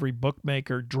paid by every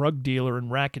bookmaker, drug dealer,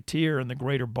 and racketeer in the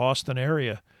greater Boston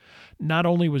area. Not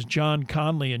only was John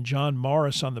Conley and John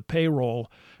Morris on the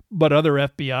payroll, but other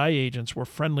FBI agents were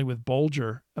friendly with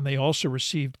Bulger, and they also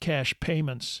received cash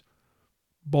payments.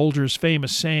 Bulger's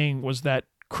famous saying was that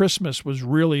Christmas was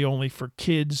really only for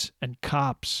kids and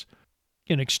cops.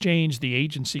 In exchange, the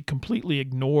agency completely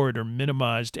ignored or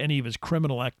minimized any of his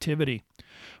criminal activity.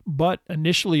 But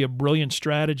initially a brilliant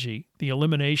strategy, the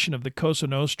elimination of the Cosa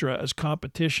Nostra as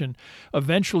competition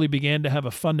eventually began to have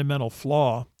a fundamental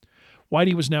flaw.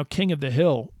 Whitey was now king of the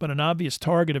hill, but an obvious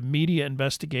target of media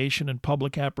investigation and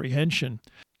public apprehension,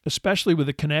 especially with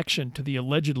a connection to the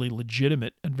allegedly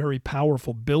legitimate and very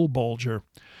powerful Bill Bulger.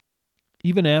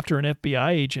 Even after an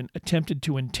FBI agent attempted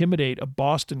to intimidate a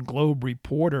Boston Globe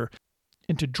reporter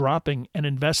into dropping an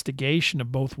investigation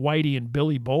of both Whitey and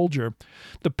Billy Bulger,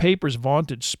 the paper's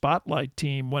vaunted Spotlight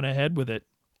team went ahead with it.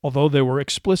 Although there were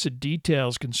explicit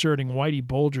details concerning Whitey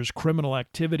Bulger's criminal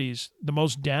activities, the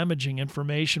most damaging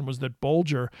information was that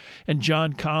Bulger and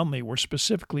John Conley were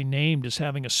specifically named as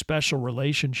having a special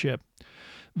relationship.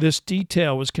 This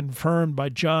detail was confirmed by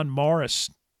John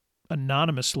Morris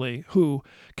anonymously, who,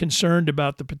 concerned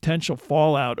about the potential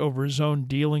fallout over his own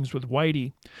dealings with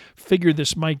Whitey, figured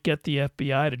this might get the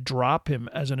FBI to drop him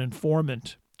as an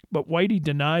informant. But Whitey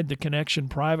denied the connection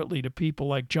privately to people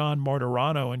like John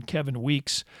Martorano and Kevin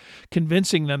Weeks,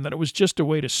 convincing them that it was just a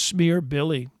way to smear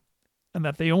Billy and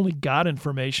that they only got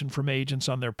information from agents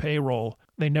on their payroll.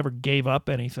 They never gave up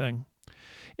anything.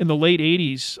 In the late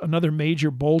 80s, another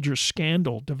major Bulger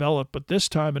scandal developed, but this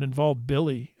time it involved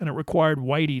Billy, and it required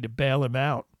Whitey to bail him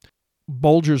out.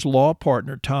 Bulger's law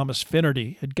partner, Thomas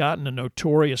Finnerty, had gotten a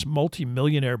notorious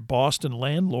multimillionaire Boston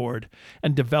landlord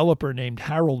and developer named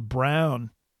Harold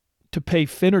Brown to pay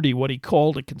Finnerty what he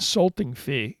called a consulting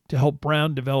fee to help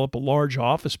Brown develop a large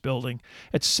office building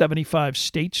at 75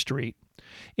 State Street.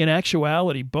 In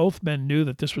actuality, both men knew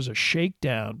that this was a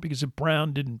shakedown because if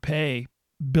Brown didn't pay,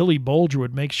 Billy Bulger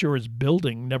would make sure his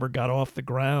building never got off the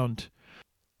ground.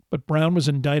 But Brown was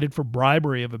indicted for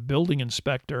bribery of a building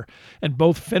inspector, and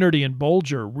both Finnerty and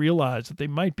Bulger realized that they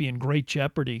might be in great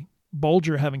jeopardy,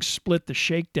 Bulger having split the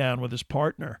shakedown with his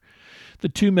partner. The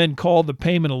two men called the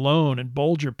payment a loan, and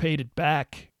Bulger paid it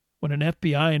back. When an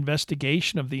FBI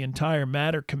investigation of the entire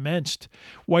matter commenced,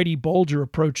 Whitey Bulger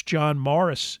approached John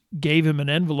Morris, gave him an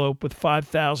envelope with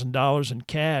 $5,000 in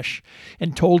cash,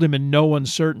 and told him in no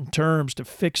uncertain terms to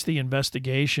fix the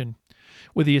investigation.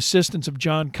 With the assistance of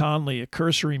John Conley, a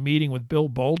cursory meeting with Bill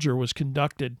Bulger was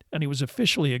conducted, and he was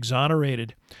officially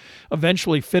exonerated.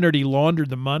 Eventually, Finnerty laundered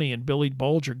the money, and Billy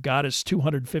Bulger got his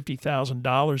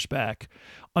 $250,000 back,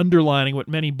 underlining what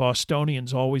many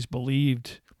Bostonians always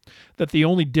believed, that the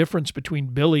only difference between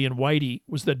Billy and Whitey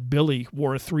was that Billy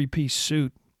wore a three-piece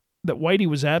suit. That Whitey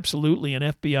was absolutely an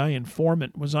FBI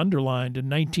informant was underlined in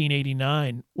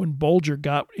 1989 when Bulger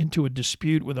got into a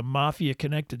dispute with a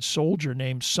mafia-connected soldier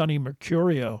named Sonny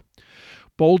Mercurio.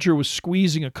 Bulger was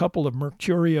squeezing a couple of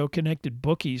Mercurio-connected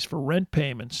bookies for rent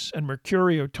payments, and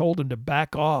Mercurio told him to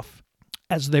back off,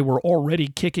 as they were already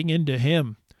kicking into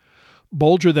him.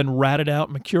 Bulger then ratted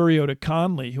out Mercurio to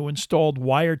Conley, who installed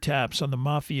wiretaps on the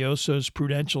mafioso's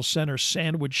Prudential Center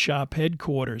sandwich shop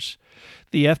headquarters.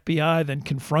 The FBI then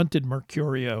confronted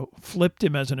Mercurio, flipped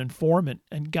him as an informant,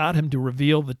 and got him to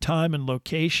reveal the time and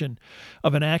location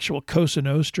of an actual Cosa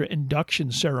Nostra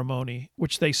induction ceremony,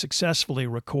 which they successfully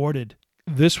recorded.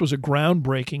 This was a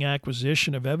groundbreaking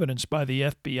acquisition of evidence by the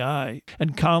FBI,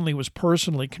 and Conley was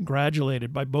personally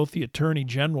congratulated by both the Attorney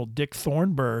General Dick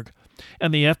Thornburgh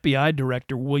and the FBI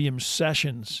Director William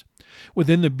Sessions.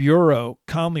 Within the Bureau,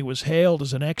 Conley was hailed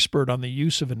as an expert on the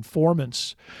use of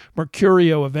informants.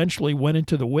 Mercurio eventually went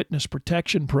into the Witness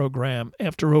Protection Program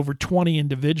after over 20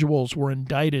 individuals were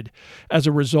indicted as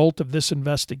a result of this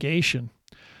investigation.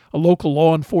 A local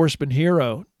law enforcement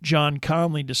hero, John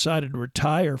Conley, decided to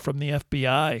retire from the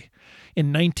FBI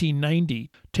in 1990,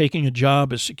 taking a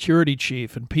job as security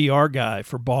chief and PR guy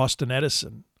for Boston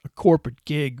Edison, a corporate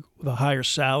gig with a higher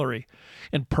salary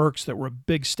and perks that were a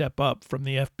big step up from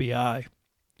the FBI.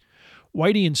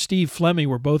 Whitey and Steve Flemmi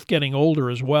were both getting older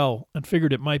as well and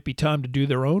figured it might be time to do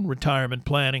their own retirement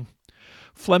planning.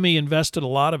 Flemmi invested a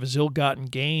lot of his ill-gotten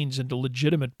gains into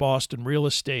legitimate Boston real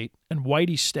estate, and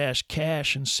Whitey stashed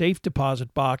cash in safe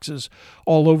deposit boxes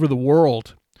all over the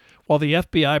world. While the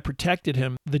FBI protected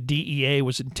him, the DEA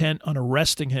was intent on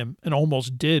arresting him and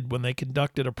almost did when they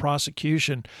conducted a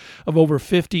prosecution of over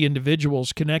 50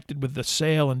 individuals connected with the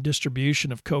sale and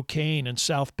distribution of cocaine in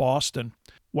South Boston.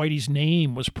 Whitey's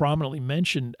name was prominently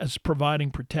mentioned as providing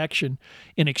protection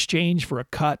in exchange for a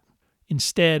cut.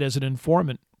 Instead, as an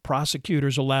informant,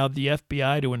 prosecutors allowed the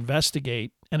FBI to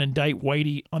investigate and indict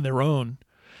Whitey on their own.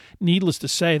 Needless to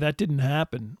say, that didn't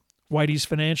happen. Whitey's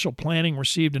financial planning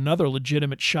received another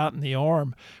legitimate shot in the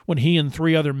arm when he and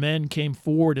 3 other men came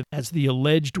forward as the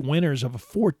alleged winners of a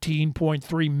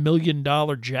 $14.3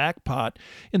 million jackpot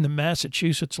in the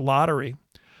Massachusetts lottery.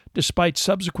 Despite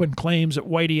subsequent claims that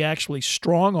Whitey actually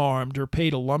strong-armed or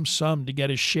paid a lump sum to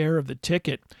get his share of the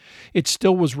ticket, it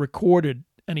still was recorded,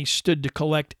 and he stood to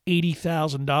collect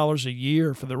 $80,000 a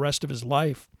year for the rest of his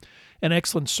life, an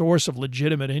excellent source of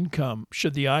legitimate income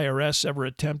should the IRS ever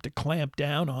attempt to clamp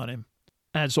down on him.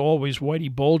 As always,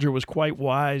 Whitey Bulger was quite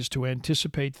wise to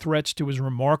anticipate threats to his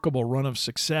remarkable run of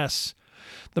success.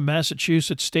 The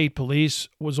Massachusetts State Police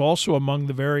was also among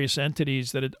the various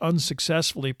entities that had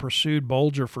unsuccessfully pursued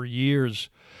Bulger for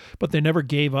years, but they never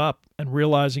gave up, and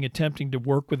realizing attempting to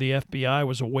work with the FBI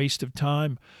was a waste of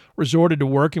time, resorted to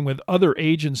working with other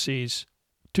agencies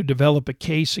to develop a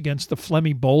case against the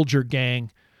Flemmi Bulger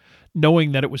gang.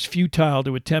 Knowing that it was futile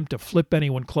to attempt to flip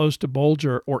anyone close to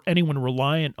Bulger or anyone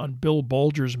reliant on Bill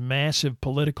Bulger's massive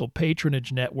political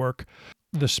patronage network,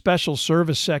 the Special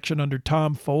Service Section under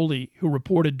Tom Foley, who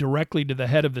reported directly to the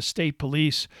head of the state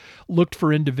police, looked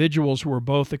for individuals who were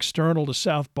both external to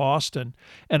South Boston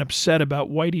and upset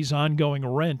about Whitey's ongoing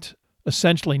rent,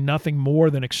 essentially nothing more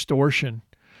than extortion.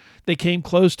 They came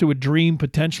close to a dream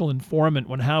potential informant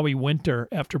when Howie Winter,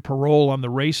 after parole on the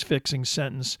race-fixing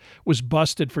sentence, was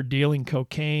busted for dealing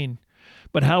cocaine.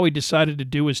 But Howie decided to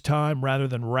do his time rather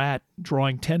than rat,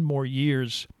 drawing 10 more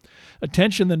years.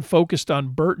 Attention then focused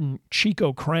on Burton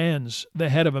Chico Kranz, the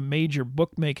head of a major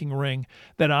bookmaking ring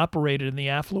that operated in the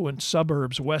affluent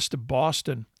suburbs west of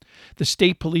Boston. The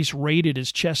state police raided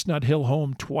his Chestnut Hill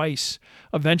home twice,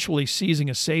 eventually seizing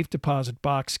a safe deposit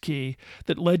box key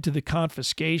that led to the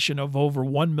confiscation of over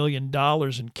 $1 million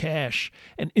in cash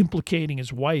and implicating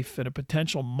his wife in a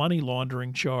potential money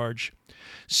laundering charge.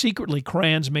 Secretly,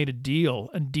 Kranz made a deal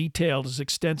and detailed his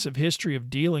extensive history of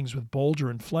dealings with Bulger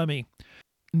and Flemmi.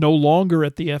 No longer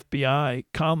at the FBI,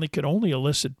 Conley could only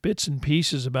elicit bits and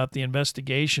pieces about the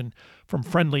investigation from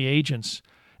friendly agents,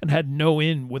 and had no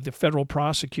in with the federal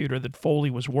prosecutor that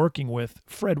Foley was working with,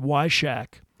 Fred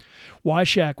Wyshak.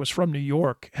 Wyshak was from New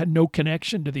York, had no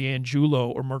connection to the Angiulo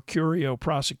or Mercurio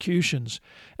prosecutions,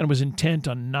 and was intent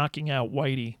on knocking out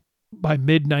Whitey. By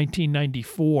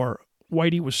mid-1994,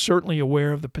 Whitey was certainly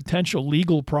aware of the potential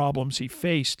legal problems he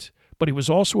faced, but he was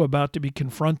also about to be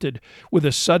confronted with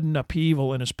a sudden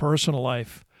upheaval in his personal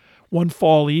life. One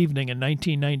fall evening in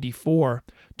 1994,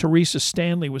 Teresa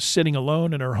Stanley was sitting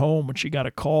alone in her home when she got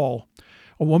a call.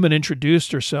 A woman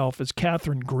introduced herself as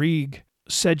Catherine Grieg,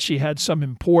 said she had some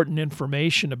important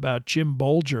information about Jim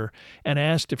Bulger, and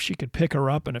asked if she could pick her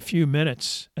up in a few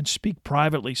minutes and speak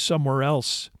privately somewhere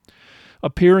else.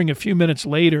 Appearing a few minutes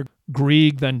later,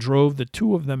 Grieg then drove the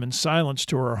two of them in silence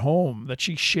to her home that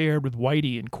she shared with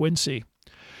Whitey and Quincy.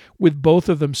 With both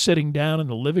of them sitting down in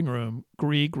the living room,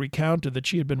 Grieg recounted that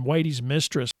she had been Whitey's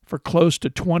mistress for close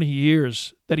to 20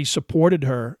 years, that he supported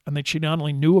her, and that she not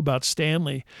only knew about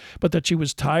Stanley, but that she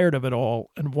was tired of it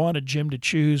all and wanted Jim to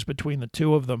choose between the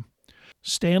two of them.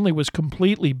 Stanley was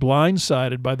completely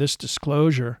blindsided by this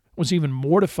disclosure, was even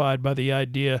mortified by the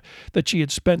idea that she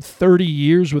had spent 30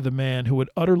 years with a man who had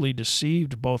utterly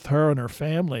deceived both her and her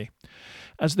family.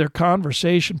 As their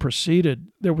conversation proceeded,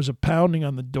 there was a pounding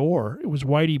on the door. It was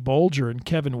Whitey Bulger and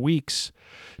Kevin Weeks.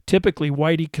 Typically,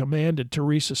 Whitey commanded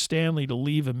Teresa Stanley to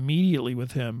leave immediately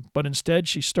with him, but instead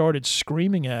she started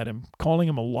screaming at him, calling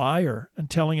him a liar,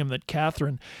 and telling him that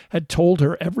Catherine had told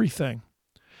her everything.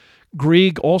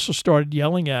 Grieg also started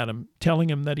yelling at him, telling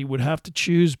him that he would have to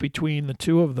choose between the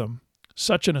two of them.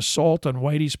 Such an assault on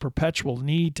Whitey's perpetual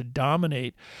need to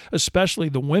dominate, especially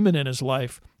the women in his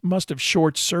life, must have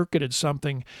short-circuited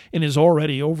something in his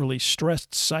already overly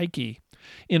stressed psyche.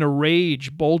 In a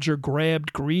rage, Bulger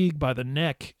grabbed Grieg by the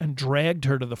neck and dragged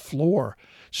her to the floor,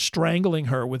 strangling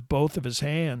her with both of his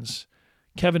hands.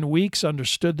 Kevin Weeks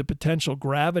understood the potential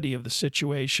gravity of the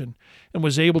situation and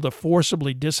was able to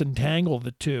forcibly disentangle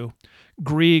the two.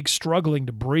 Grieg, struggling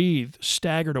to breathe,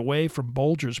 staggered away from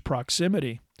Bulger's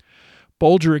proximity.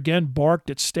 Bulger again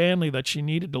barked at Stanley that she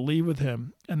needed to leave with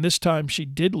him, and this time she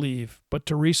did leave, but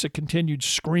Teresa continued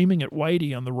screaming at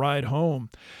Whitey on the ride home,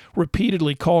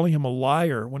 repeatedly calling him a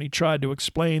liar when he tried to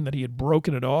explain that he had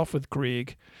broken it off with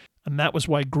Grieg, and that was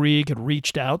why Grieg had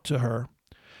reached out to her.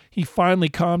 He finally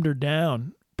calmed her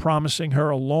down, promising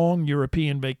her a long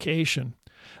European vacation.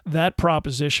 That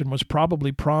proposition was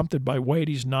probably prompted by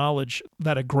Whitey's knowledge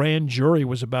that a grand jury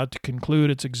was about to conclude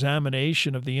its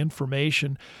examination of the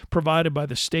information provided by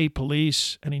the state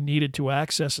police, and he needed to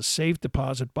access a safe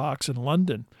deposit box in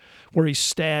London, where he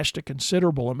stashed a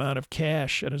considerable amount of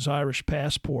cash and his Irish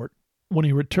passport. When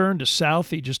he returned to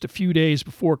Southie just a few days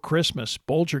before Christmas,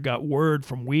 Bulger got word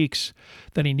from Weeks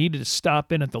that he needed to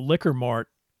stop in at the liquor mart.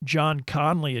 John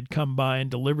Conley had come by and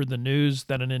delivered the news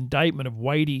that an indictment of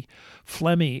Whitey,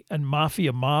 Flemmy, and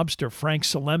mafia mobster Frank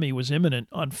Salemi was imminent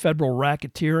on federal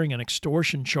racketeering and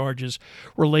extortion charges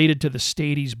related to the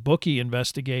Stades bookie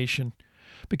investigation.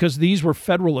 Because these were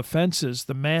federal offenses,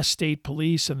 the Mass State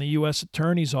Police and the U.S.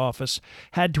 Attorney's Office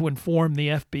had to inform the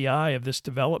FBI of this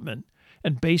development,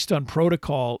 and based on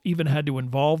protocol, even had to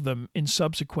involve them in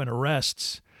subsequent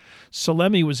arrests.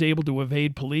 Salemi was able to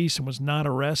evade police and was not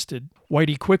arrested.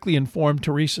 Whitey quickly informed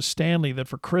Teresa Stanley that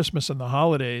for Christmas and the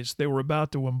holidays they were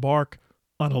about to embark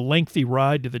on a lengthy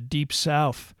ride to the Deep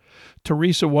South.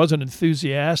 Teresa wasn't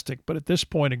enthusiastic, but at this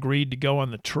point agreed to go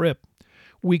on the trip.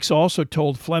 Weeks also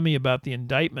told Flemmy about the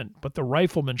indictment, but the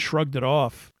rifleman shrugged it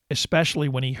off, especially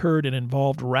when he heard it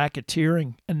involved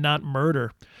racketeering and not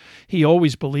murder. He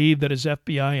always believed that his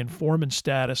FBI informant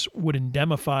status would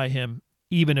indemnify him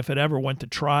even if it ever went to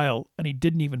trial, and he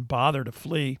didn't even bother to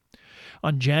flee.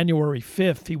 On January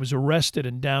 5th, he was arrested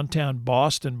in downtown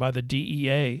Boston by the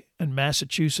DEA and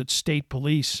Massachusetts State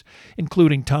Police,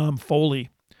 including Tom Foley.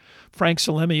 Frank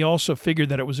Salemi also figured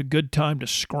that it was a good time to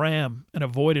scram and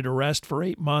avoided arrest for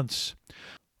 8 months.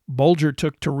 Bulger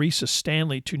took Teresa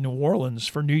Stanley to New Orleans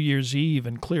for New Year's Eve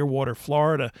in Clearwater,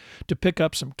 Florida, to pick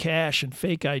up some cash and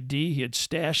fake ID he had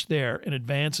stashed there in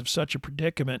advance of such a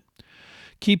predicament.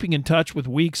 Keeping in touch with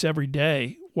Weeks every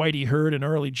day, Whitey heard in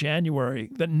early January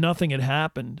that nothing had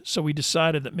happened, so he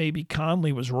decided that maybe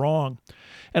Conley was wrong,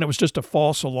 and it was just a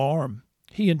false alarm.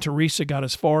 He and Teresa got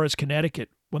as far as Connecticut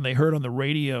when they heard on the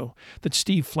radio that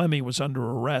Steve Flemmy was under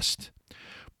arrest.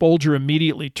 Bulger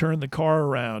immediately turned the car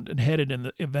around and headed in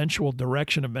the eventual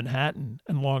direction of Manhattan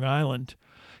and Long Island.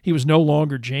 He was no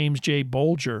longer James J.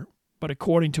 Bulger, but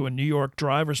according to a New York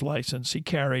driver's license, he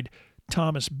carried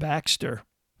Thomas Baxter.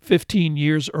 15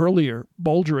 years earlier,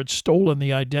 Bulger had stolen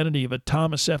the identity of a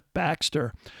Thomas F.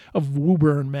 Baxter of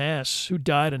Woburn, Mass., who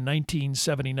died in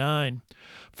 1979.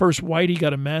 First, Whitey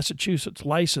got a Massachusetts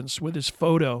license with his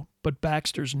photo, but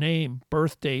Baxter's name,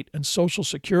 birth date, and social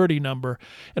security number,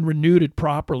 and renewed it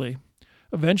properly.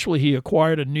 Eventually, he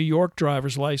acquired a New York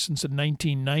driver's license in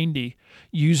 1990,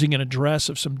 using an address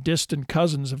of some distant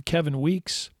cousins of Kevin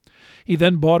Weeks. He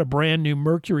then bought a brand new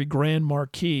Mercury Grand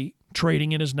Marquis,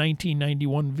 trading in his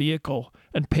 1991 vehicle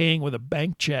and paying with a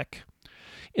bank check.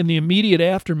 In the immediate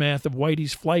aftermath of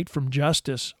Whitey's flight from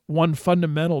justice, one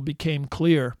fundamental became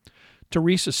clear.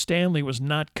 Teresa Stanley was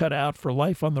not cut out for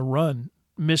life on the run,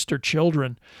 missed her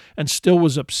children, and still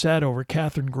was upset over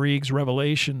Catherine Grieg's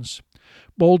revelations.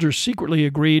 Bulger secretly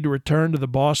agreed to return to the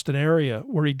Boston area,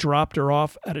 where he dropped her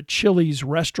off at a Chili's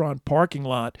restaurant parking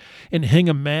lot in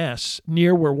Hingham, Mass.,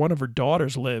 near where one of her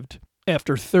daughters lived.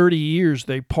 After 30 years,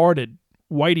 they parted,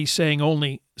 Whitey saying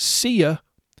only, "See ya."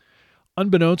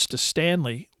 Unbeknownst to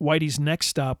Stanley, Whitey's next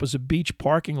stop was a beach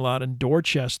parking lot in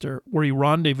Dorchester, where he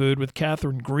rendezvoused with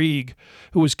Catherine Grieg,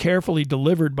 who was carefully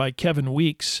delivered by Kevin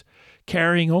Weeks.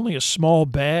 Carrying only a small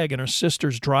bag and her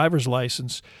sister's driver's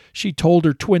license, she told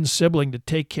her twin sibling to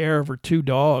take care of her 2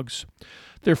 dogs.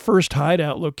 Their first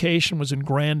hideout location was in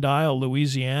Grand Isle,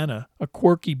 Louisiana, a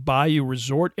quirky bayou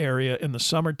resort area in the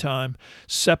summertime,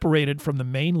 separated from the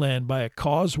mainland by a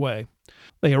causeway.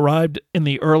 They arrived in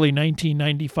the early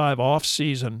 1995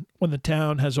 off-season, when the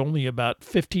town has only about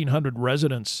 1,500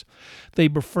 residents. They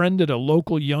befriended a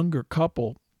local younger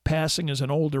couple, passing as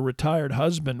an older retired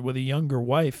husband with a younger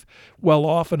wife, well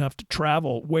off enough to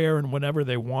travel where and whenever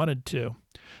they wanted to.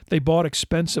 They bought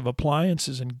expensive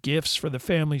appliances and gifts for the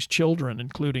family's children,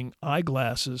 including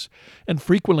eyeglasses, and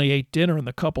frequently ate dinner in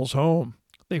the couple's home.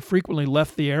 They frequently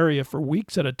left the area for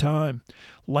weeks at a time.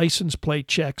 License plate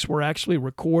checks were actually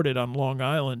recorded on Long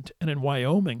Island and in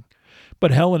Wyoming.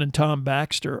 But Helen and Tom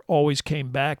Baxter always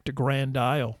came back to Grand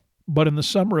Isle. But in the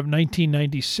summer of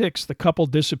 1996, the couple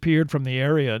disappeared from the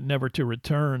area, never to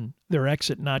return, their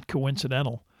exit not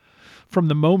coincidental. From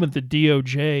the moment the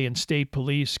DOJ and state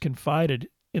police confided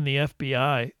in the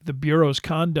FBI, the Bureau's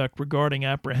conduct regarding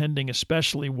apprehending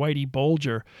especially Whitey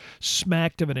Bulger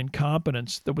smacked of an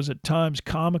incompetence that was at times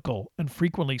comical and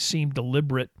frequently seemed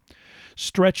deliberate.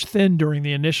 Stretched thin during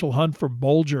the initial hunt for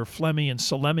Bulger, Flemmi, and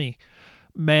Salemi,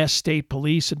 Mass State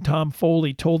Police and Tom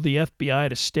Foley told the FBI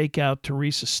to stake out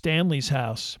Teresa Stanley's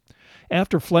house.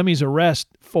 After Flemmi's arrest,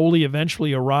 Foley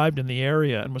eventually arrived in the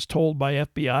area and was told by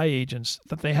FBI agents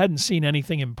that they hadn't seen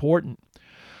anything important.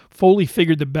 Foley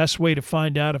figured the best way to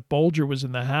find out if Bulger was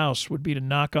in the house would be to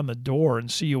knock on the door and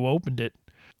see who opened it.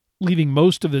 Leaving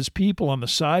most of his people on the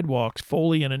sidewalks,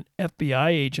 Foley and an FBI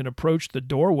agent approached the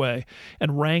doorway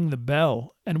and rang the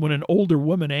bell, and when an older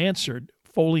woman answered,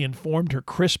 Foley informed her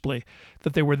crisply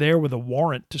that they were there with a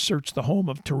warrant to search the home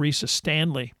of Teresa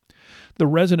Stanley. The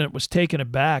resident was taken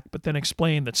aback, but then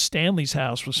explained that Stanley's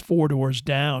house was 4 doors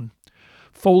down.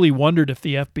 Foley wondered if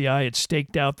the FBI had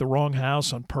staked out the wrong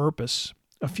house on purpose.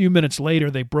 A few minutes later,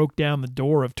 they broke down the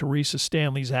door of Teresa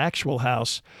Stanley's actual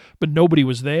house, but nobody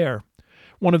was there.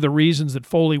 One of the reasons that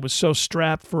Foley was so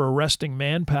strapped for arresting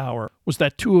manpower was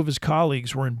that 2 of his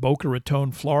colleagues were in Boca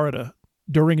Raton, Florida.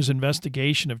 During his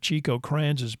investigation of Chico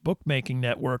Kranz's bookmaking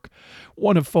network,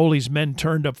 one of Foley's men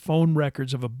turned up phone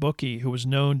records of a bookie who was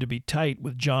known to be tight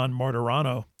with John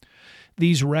Martirano.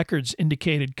 These records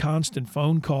indicated constant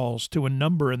phone calls to a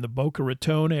number in the Boca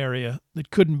Raton area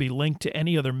that couldn't be linked to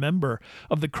any other member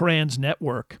of the Kranz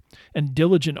network, and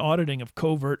diligent auditing of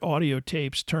covert audio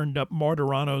tapes turned up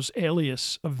Martirano's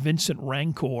alias of Vincent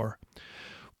Rancor.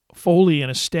 Foley and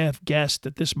his staff guessed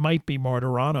that this might be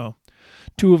Martirano.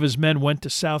 2 of his men went to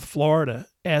South Florida,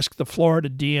 asked the Florida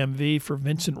DMV for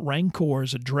Vincent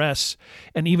Rancor's address,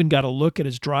 and even got a look at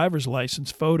his driver's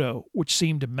license photo, which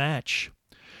seemed to match.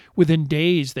 Within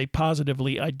days, they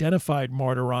positively identified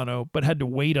Martirano, but had to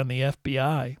wait on the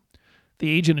FBI. The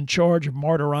agent in charge of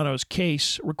Martirano's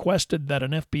case requested that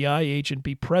an FBI agent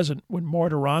be present when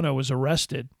Martirano was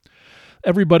arrested.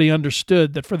 Everybody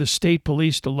understood that for the state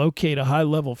police to locate a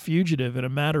high-level fugitive in a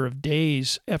matter of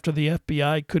days after the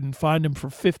FBI couldn't find him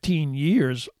for 15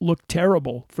 years looked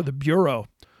terrible for the Bureau.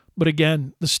 But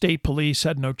again, the state police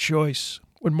had no choice.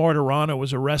 When Martirano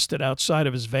was arrested outside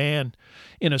of his van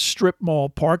in a strip mall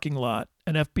parking lot,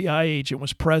 an FBI agent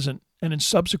was present, and in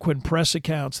subsequent press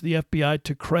accounts, the FBI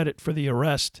took credit for the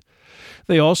arrest.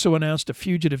 They also announced a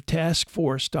fugitive task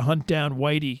force to hunt down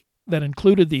Whitey that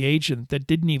included the agent that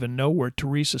didn't even know where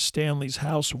Teresa Stanley's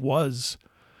house was.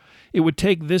 It would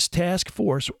take this task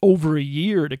force over a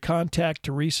year to contact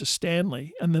Teresa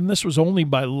Stanley, and then this was only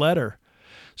by letter.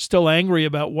 Still angry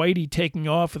about Whitey taking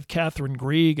off with Catherine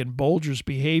Grieg and Bulger's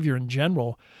behavior in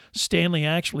general, Stanley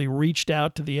actually reached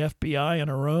out to the FBI on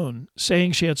her own,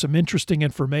 saying she had some interesting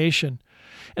information,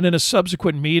 and in a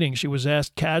subsequent meeting she was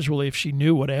asked casually if she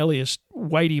knew what alias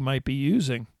Whitey might be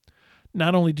using.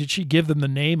 Not only did she give them the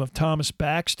name of Thomas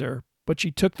Baxter, but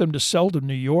she took them to Selden,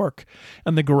 New York,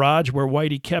 and the garage where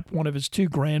Whitey kept one of his 2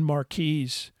 Grand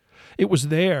Marquis. It was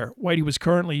there Whitey was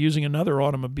currently using another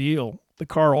automobile. The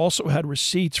car also had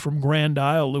receipts from Grand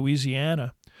Isle,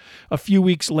 Louisiana. A few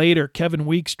weeks later, Kevin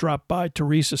Weeks dropped by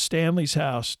Teresa Stanley's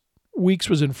house. Weeks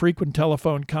was in frequent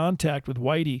telephone contact with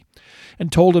Whitey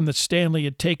and told him that Stanley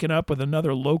had taken up with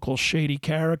another local shady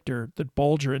character that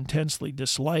Bulger intensely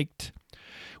disliked.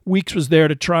 Weeks was there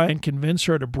to try and convince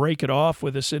her to break it off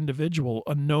with this individual,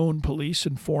 a known police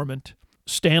informant.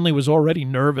 Stanley was already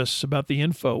nervous about the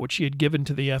info which she had given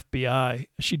to the FBI.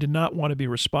 She did not want to be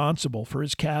responsible for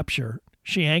his capture.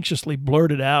 She anxiously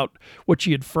blurted out what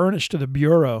she had furnished to the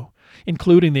Bureau,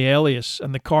 including the alias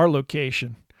and the car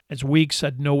location. As Weeks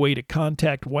had no way to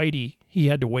contact Whitey, he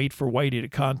had to wait for Whitey to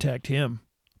contact him.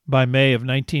 By May of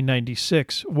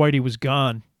 1996, Whitey was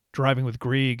gone. driving with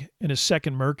Grieg in his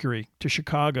second Mercury to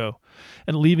Chicago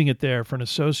and leaving it there for an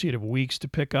associate of Weeks to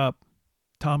pick up.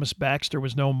 Thomas Baxter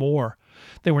was no more.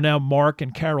 They were now Mark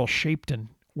and Carol Shapton,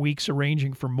 Weeks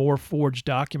arranging for more forged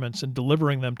documents and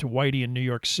delivering them to Whitey in New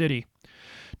York City.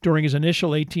 During his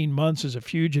initial 18 months as a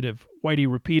fugitive, Whitey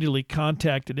repeatedly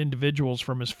contacted individuals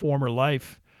from his former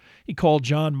life. He called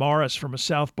John Morris from a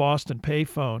South Boston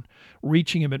payphone,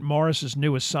 reaching him at Morris's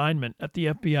new assignment at the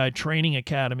FBI Training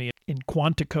Academy in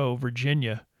Quantico,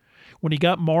 Virginia. When he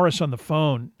got Morris on the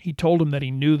phone, he told him that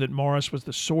he knew that Morris was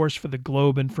the source for the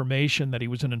Globe information that he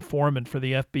was an informant for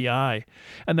the FBI,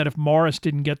 and that if Morris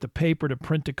didn't get the paper to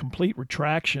print a complete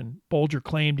retraction, Bulger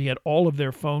claimed he had all of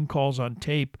their phone calls on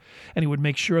tape, and he would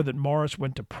make sure that Morris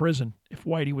went to prison if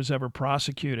Whitey was ever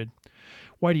prosecuted.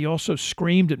 Whitey also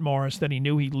screamed at Morris that he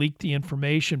knew he leaked the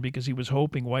information because he was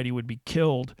hoping Whitey would be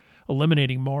killed,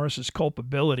 eliminating Morris's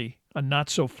culpability, a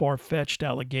not-so-far-fetched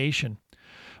allegation.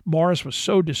 Morris was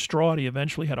so distraught he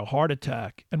eventually had a heart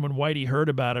attack, and when Whitey heard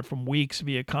about it from Weeks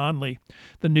via Conley,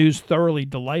 the news thoroughly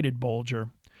delighted Bulger.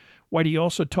 Whitey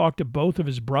also talked to both of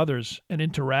his brothers, an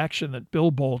interaction that Bill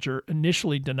Bulger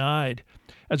initially denied,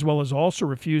 as well as also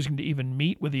refusing to even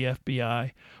meet with the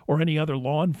FBI or any other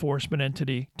law enforcement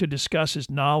entity to discuss his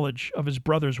knowledge of his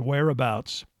brother's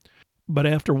whereabouts. But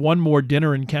after one more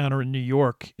dinner encounter in New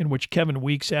York, in which Kevin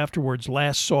Weeks afterwards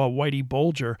last saw Whitey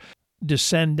Bulger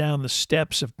descend down the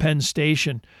steps of Penn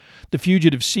Station, the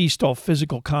fugitive ceased all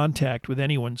physical contact with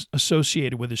anyone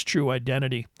associated with his true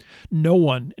identity. No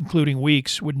one, including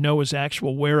Weeks, would know his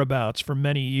actual whereabouts for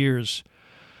many years.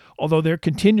 Although there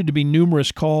continued to be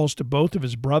numerous calls to both of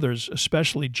his brothers,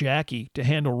 especially Jackie, to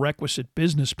handle requisite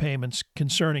business payments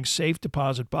concerning safe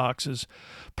deposit boxes,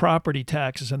 property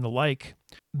taxes, and the like,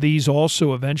 these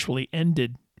also eventually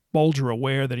ended, Bulger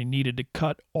aware that he needed to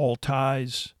cut all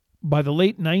ties. By the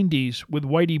late 90s, with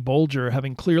Whitey Bulger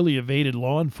having clearly evaded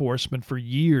law enforcement for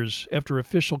years after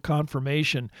official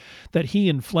confirmation that he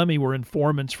and Flemmi were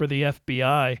informants for the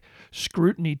FBI,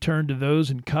 scrutiny turned to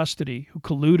those in custody who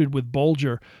colluded with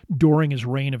Bulger during his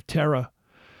reign of terror.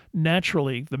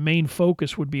 Naturally, the main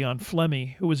focus would be on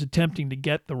Flemmi, who was attempting to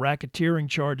get the racketeering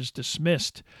charges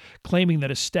dismissed, claiming that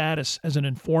his status as an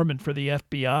informant for the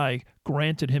FBI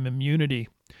granted him immunity.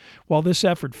 While this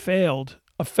effort failed,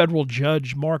 a federal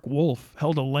judge, Mark Wolf,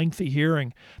 held a lengthy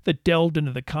hearing that delved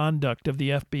into the conduct of the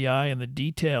FBI and the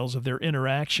details of their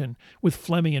interaction with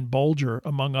Flemmi and Bulger,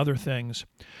 among other things.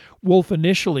 Wolf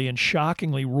initially and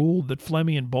shockingly ruled that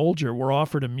Flemmi and Bulger were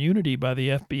offered immunity by the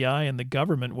FBI and the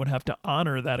government would have to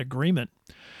honor that agreement.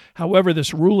 However,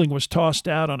 this ruling was tossed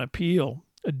out on appeal.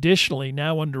 Additionally,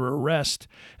 now under arrest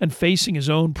and facing his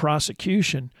own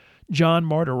prosecution, John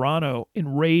Martirano,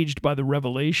 enraged by the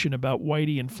revelation about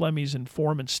Whitey and Flemmi's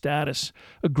informant status,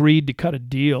 agreed to cut a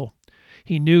deal.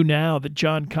 He knew now that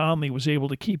John Conley was able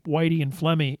to keep Whitey and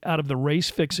Flemmi out of the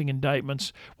race-fixing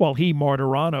indictments while he,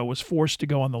 Martirano, was forced to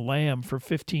go on the lam for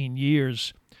 15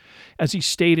 years. As he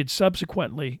stated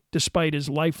subsequently, despite his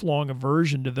lifelong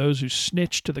aversion to those who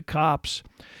snitched to the cops,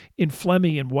 in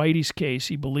Flemmi and Whitey's case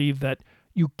he believed that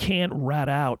you can't rat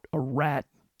out a rat.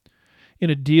 In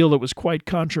a deal that was quite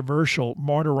controversial,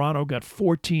 Martirano got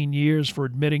 14 years for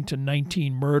admitting to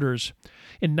 19 murders.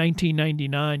 In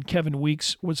 1999, Kevin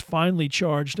Weeks was finally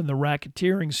charged in the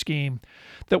racketeering scheme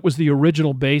that was the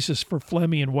original basis for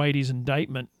Flemmi and Whitey's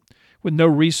indictment. With no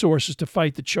resources to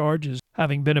fight the charges,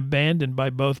 having been abandoned by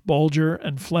both Bulger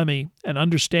and Flemmi, and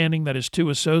understanding that his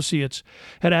two associates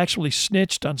had actually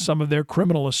snitched on some of their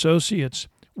criminal associates,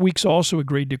 Weeks also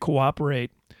agreed to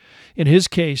cooperate. In his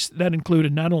case, that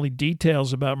included not only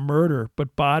details about murder,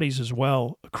 but bodies as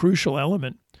well, a crucial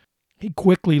element. He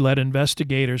quickly led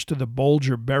investigators to the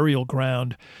Bulger burial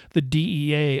ground, the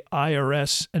DEA,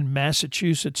 IRS, and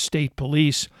Massachusetts State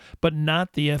Police, but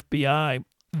not the FBI,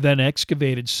 then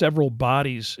excavated several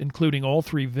bodies, including all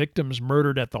three victims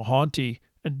murdered at the Haunty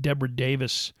and Deborah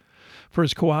Davis. For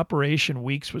his cooperation,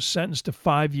 Weeks was sentenced to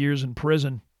 5 years in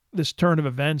prison. This turn of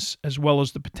events, as well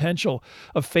as the potential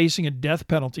of facing a death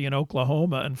penalty in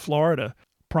Oklahoma and Florida,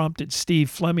 prompted Steve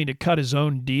Flemmi to cut his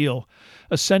own deal,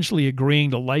 essentially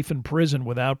agreeing to life in prison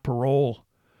without parole.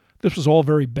 This was all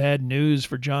very bad news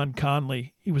for John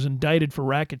Conley. He was indicted for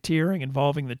racketeering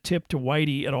involving the tip to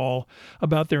Whitey et al.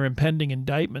 About their impending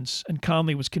indictments, and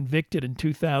Conley was convicted in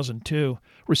 2002,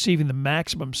 receiving the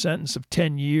maximum sentence of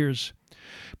 10 years.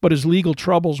 But his legal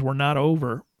troubles were not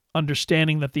over.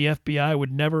 Understanding that the FBI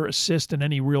would never assist in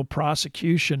any real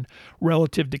prosecution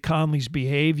relative to Conley's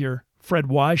behavior, Fred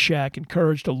Wyshak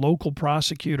encouraged a local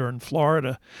prosecutor in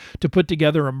Florida to put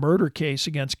together a murder case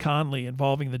against Conley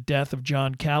involving the death of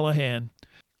John Callahan.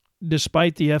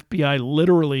 Despite the FBI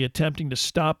literally attempting to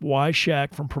stop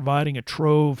Weishak from providing a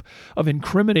trove of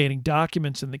incriminating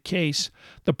documents in the case,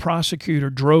 the prosecutor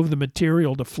drove the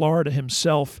material to Florida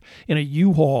himself in a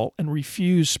U-Haul and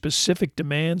refused specific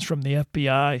demands from the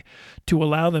FBI to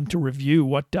allow them to review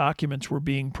what documents were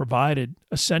being provided,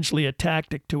 essentially a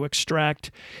tactic to extract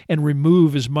and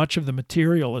remove as much of the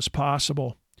material as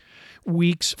possible.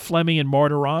 Weeks, Fleming, and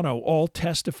Martirano all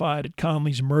testified at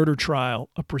Conley's murder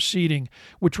trial, a proceeding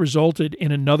which resulted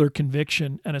in another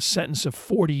conviction and a sentence of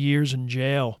 40 years in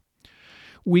jail.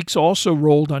 Weeks also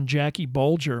rolled on Jackie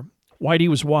Bulger. Whitey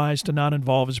was wise to not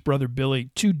involve his brother Billy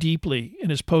too deeply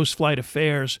in his post-flight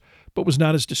affairs, but was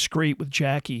not as discreet with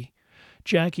Jackie.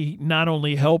 Jackie not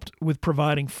only helped with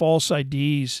providing false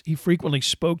IDs, he frequently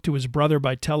spoke to his brother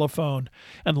by telephone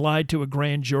and lied to a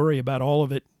grand jury about all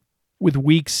of it. With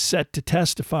Weeks set to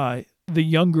testify, the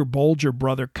younger Bulger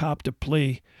brother copped a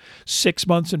plea. 6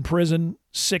 months in prison,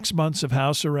 6 months of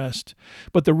house arrest.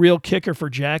 But the real kicker for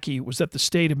Jackie was that the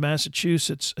state of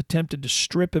Massachusetts attempted to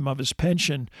strip him of his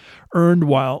pension earned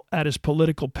while at his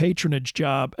political patronage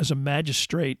job as a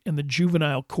magistrate in the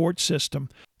juvenile court system,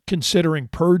 considering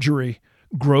perjury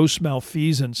gross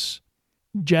malfeasance.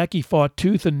 Jackie fought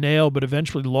tooth and nail but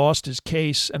eventually lost his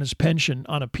case and his pension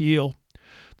on appeal.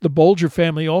 The Bulger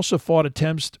family also fought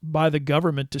attempts by the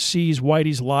government to seize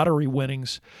Whitey's lottery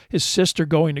winnings, his sister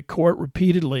going to court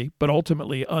repeatedly, but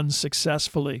ultimately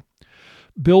unsuccessfully.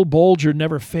 Bill Bulger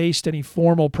never faced any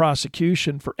formal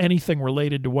prosecution for anything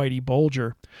related to Whitey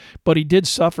Bulger, but he did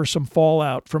suffer some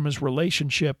fallout from his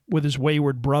relationship with his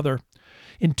wayward brother.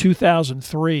 In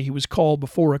 2003, he was called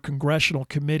before a congressional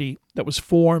committee that was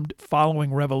formed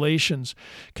following revelations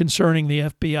concerning the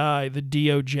FBI, the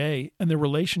DOJ, and their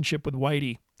relationship with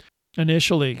Whitey.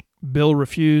 Initially, Bill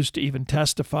refused to even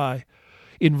testify,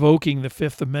 invoking the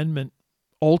Fifth Amendment.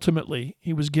 Ultimately,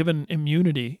 he was given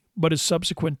immunity, but his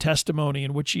subsequent testimony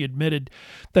in which he admitted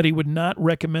that he would not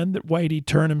recommend that Whitey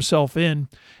turn himself in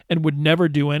and would never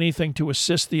do anything to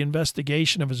assist the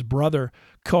investigation of his brother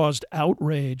caused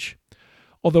outrage.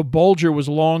 Although Bulger was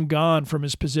long gone from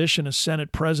his position as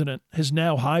Senate president, his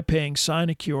now high-paying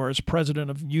sinecure as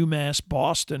president of UMass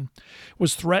Boston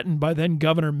was threatened by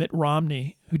then-Governor Mitt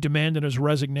Romney, who demanded his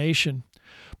resignation.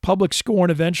 Public scorn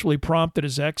eventually prompted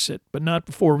his exit, but not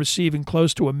before receiving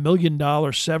close to $1 million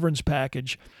severance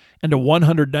package and a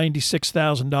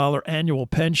 $196,000 annual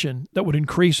pension that would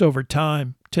increase over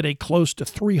time, today close to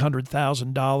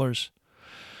 $300,000.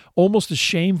 Almost as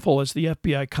shameful as the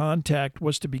FBI contact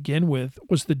was to begin with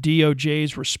was the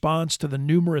DOJ's response to the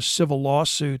numerous civil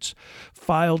lawsuits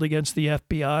filed against the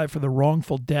FBI for the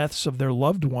wrongful deaths of their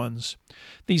loved ones.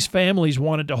 These families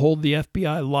wanted to hold the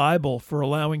FBI liable for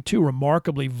allowing two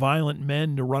remarkably violent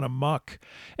men to run amok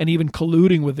and even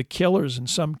colluding with the killers in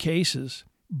some cases.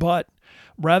 But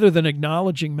rather than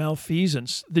acknowledging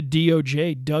malfeasance, the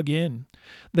DOJ dug in.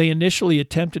 They initially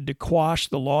attempted to quash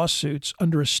the lawsuits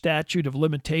under a statute of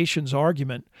limitations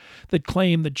argument that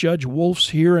claimed that Judge Wolf's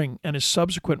hearing and his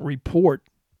subsequent report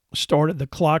started the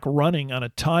clock running on a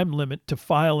time limit to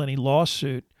file any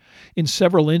lawsuit. In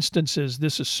several instances,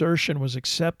 this assertion was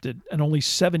accepted, and only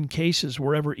 7 cases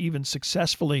were ever even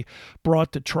successfully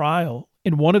brought to trial.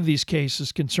 In one of these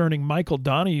cases concerning Michael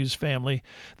Donahue's family,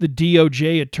 the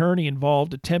DOJ attorney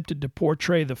involved attempted to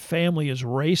portray the family as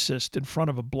racist in front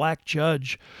of a black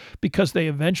judge because they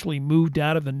eventually moved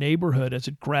out of the neighborhood as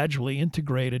it gradually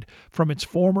integrated from its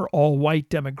former all-white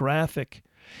demographic.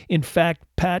 In fact,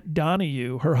 Pat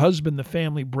Donahue, her husband, the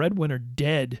family breadwinner,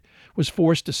 dead, was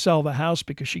forced to sell the house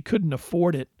because she couldn't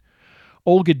afford it.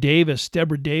 Olga Davis,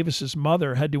 Deborah Davis's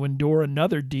mother, had to endure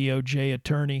another DOJ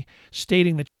attorney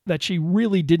stating that she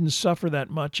really didn't suffer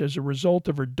that much as a result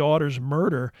of her daughter's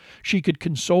murder. She could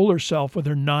console herself with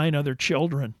her 9 other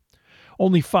children.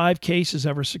 Only 5 cases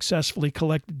ever successfully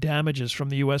collected damages from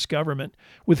the U.S. government,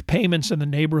 with payments in the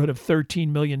neighborhood of $13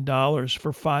 million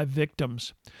for 5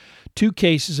 victims. 2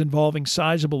 cases involving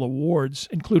sizable awards,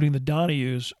 including the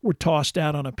Donahues, were tossed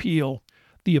out on appeal,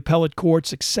 the appellate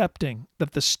courts accepting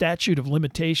that the statute of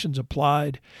limitations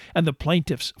applied and the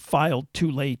plaintiffs filed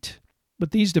too late. But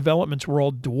these developments were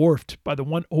all dwarfed by the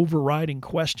one overriding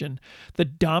question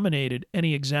that dominated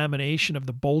any examination of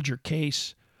the Bulger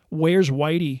case. Where's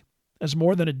Whitey? As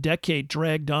more than a decade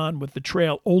dragged on with the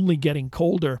trail only getting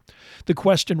colder, the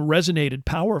question resonated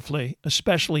powerfully,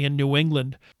 especially in New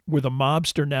England, where the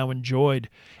mobster now enjoyed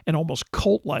an almost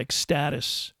cult-like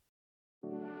status.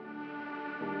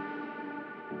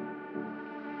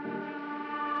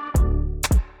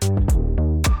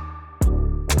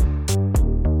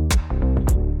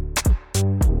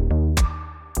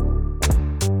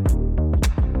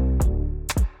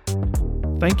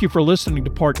 Thank you for listening to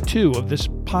part 2 of this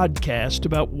podcast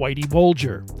about Whitey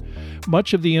Bulger.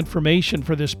 Much of the information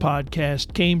for this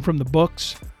podcast came from the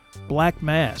books Black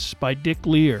Mass by Dick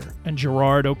Lear and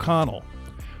Gerard O'Connell,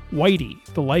 Whitey,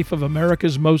 The Life of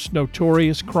America's Most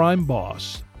Notorious Crime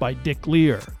Boss by Dick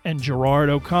Lear and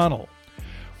Gerard O'Connell,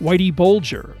 Whitey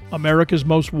Bulger, America's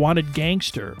Most Wanted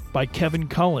Gangster by Kevin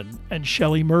Cullen and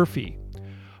Shelley Murphy,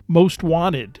 Most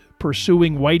Wanted,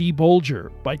 Pursuing Whitey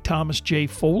Bulger by Thomas J.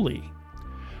 Foley,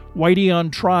 Whitey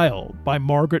on Trial by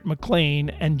Margaret McLean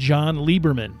and John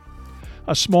Lieberman.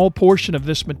 A small portion of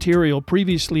this material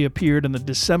previously appeared in the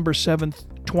December 7th,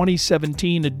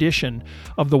 2017 edition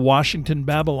of the Washington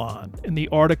Babylon in the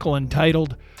article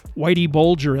entitled Whitey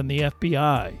Bulger and the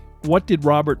FBI, What Did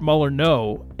Robert Mueller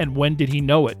Know and When Did He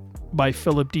Know It? By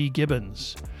Philip D.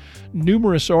 Gibbons.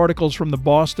 Numerous articles from the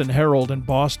Boston Herald and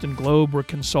Boston Globe were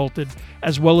consulted,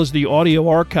 as well as the audio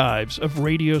archives of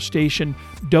radio station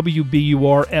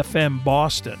WBUR-FM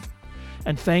Boston.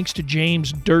 And thanks to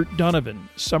James Dirt Donovan,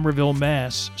 Somerville,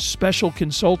 Mass., special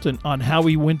consultant on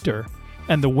Howie Winter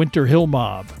and the Winter Hill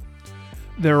Mob.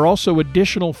 There are also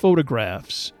additional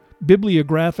photographs,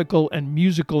 bibliographical and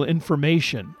musical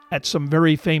information at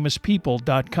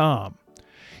someveryfamouspeople.com.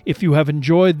 If you have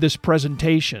enjoyed this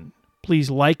presentation,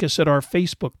 please like us at our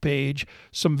Facebook page,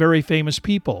 Some Very Famous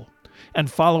People,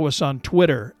 and follow us on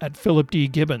Twitter at Philip D.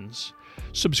 Gibbons.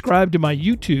 Subscribe to my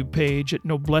YouTube page at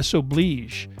Noblesse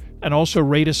Oblige, and also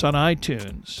rate us on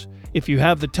iTunes. If you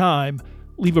have the time,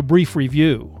 leave a brief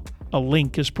review. A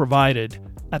link is provided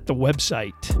at the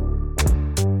website.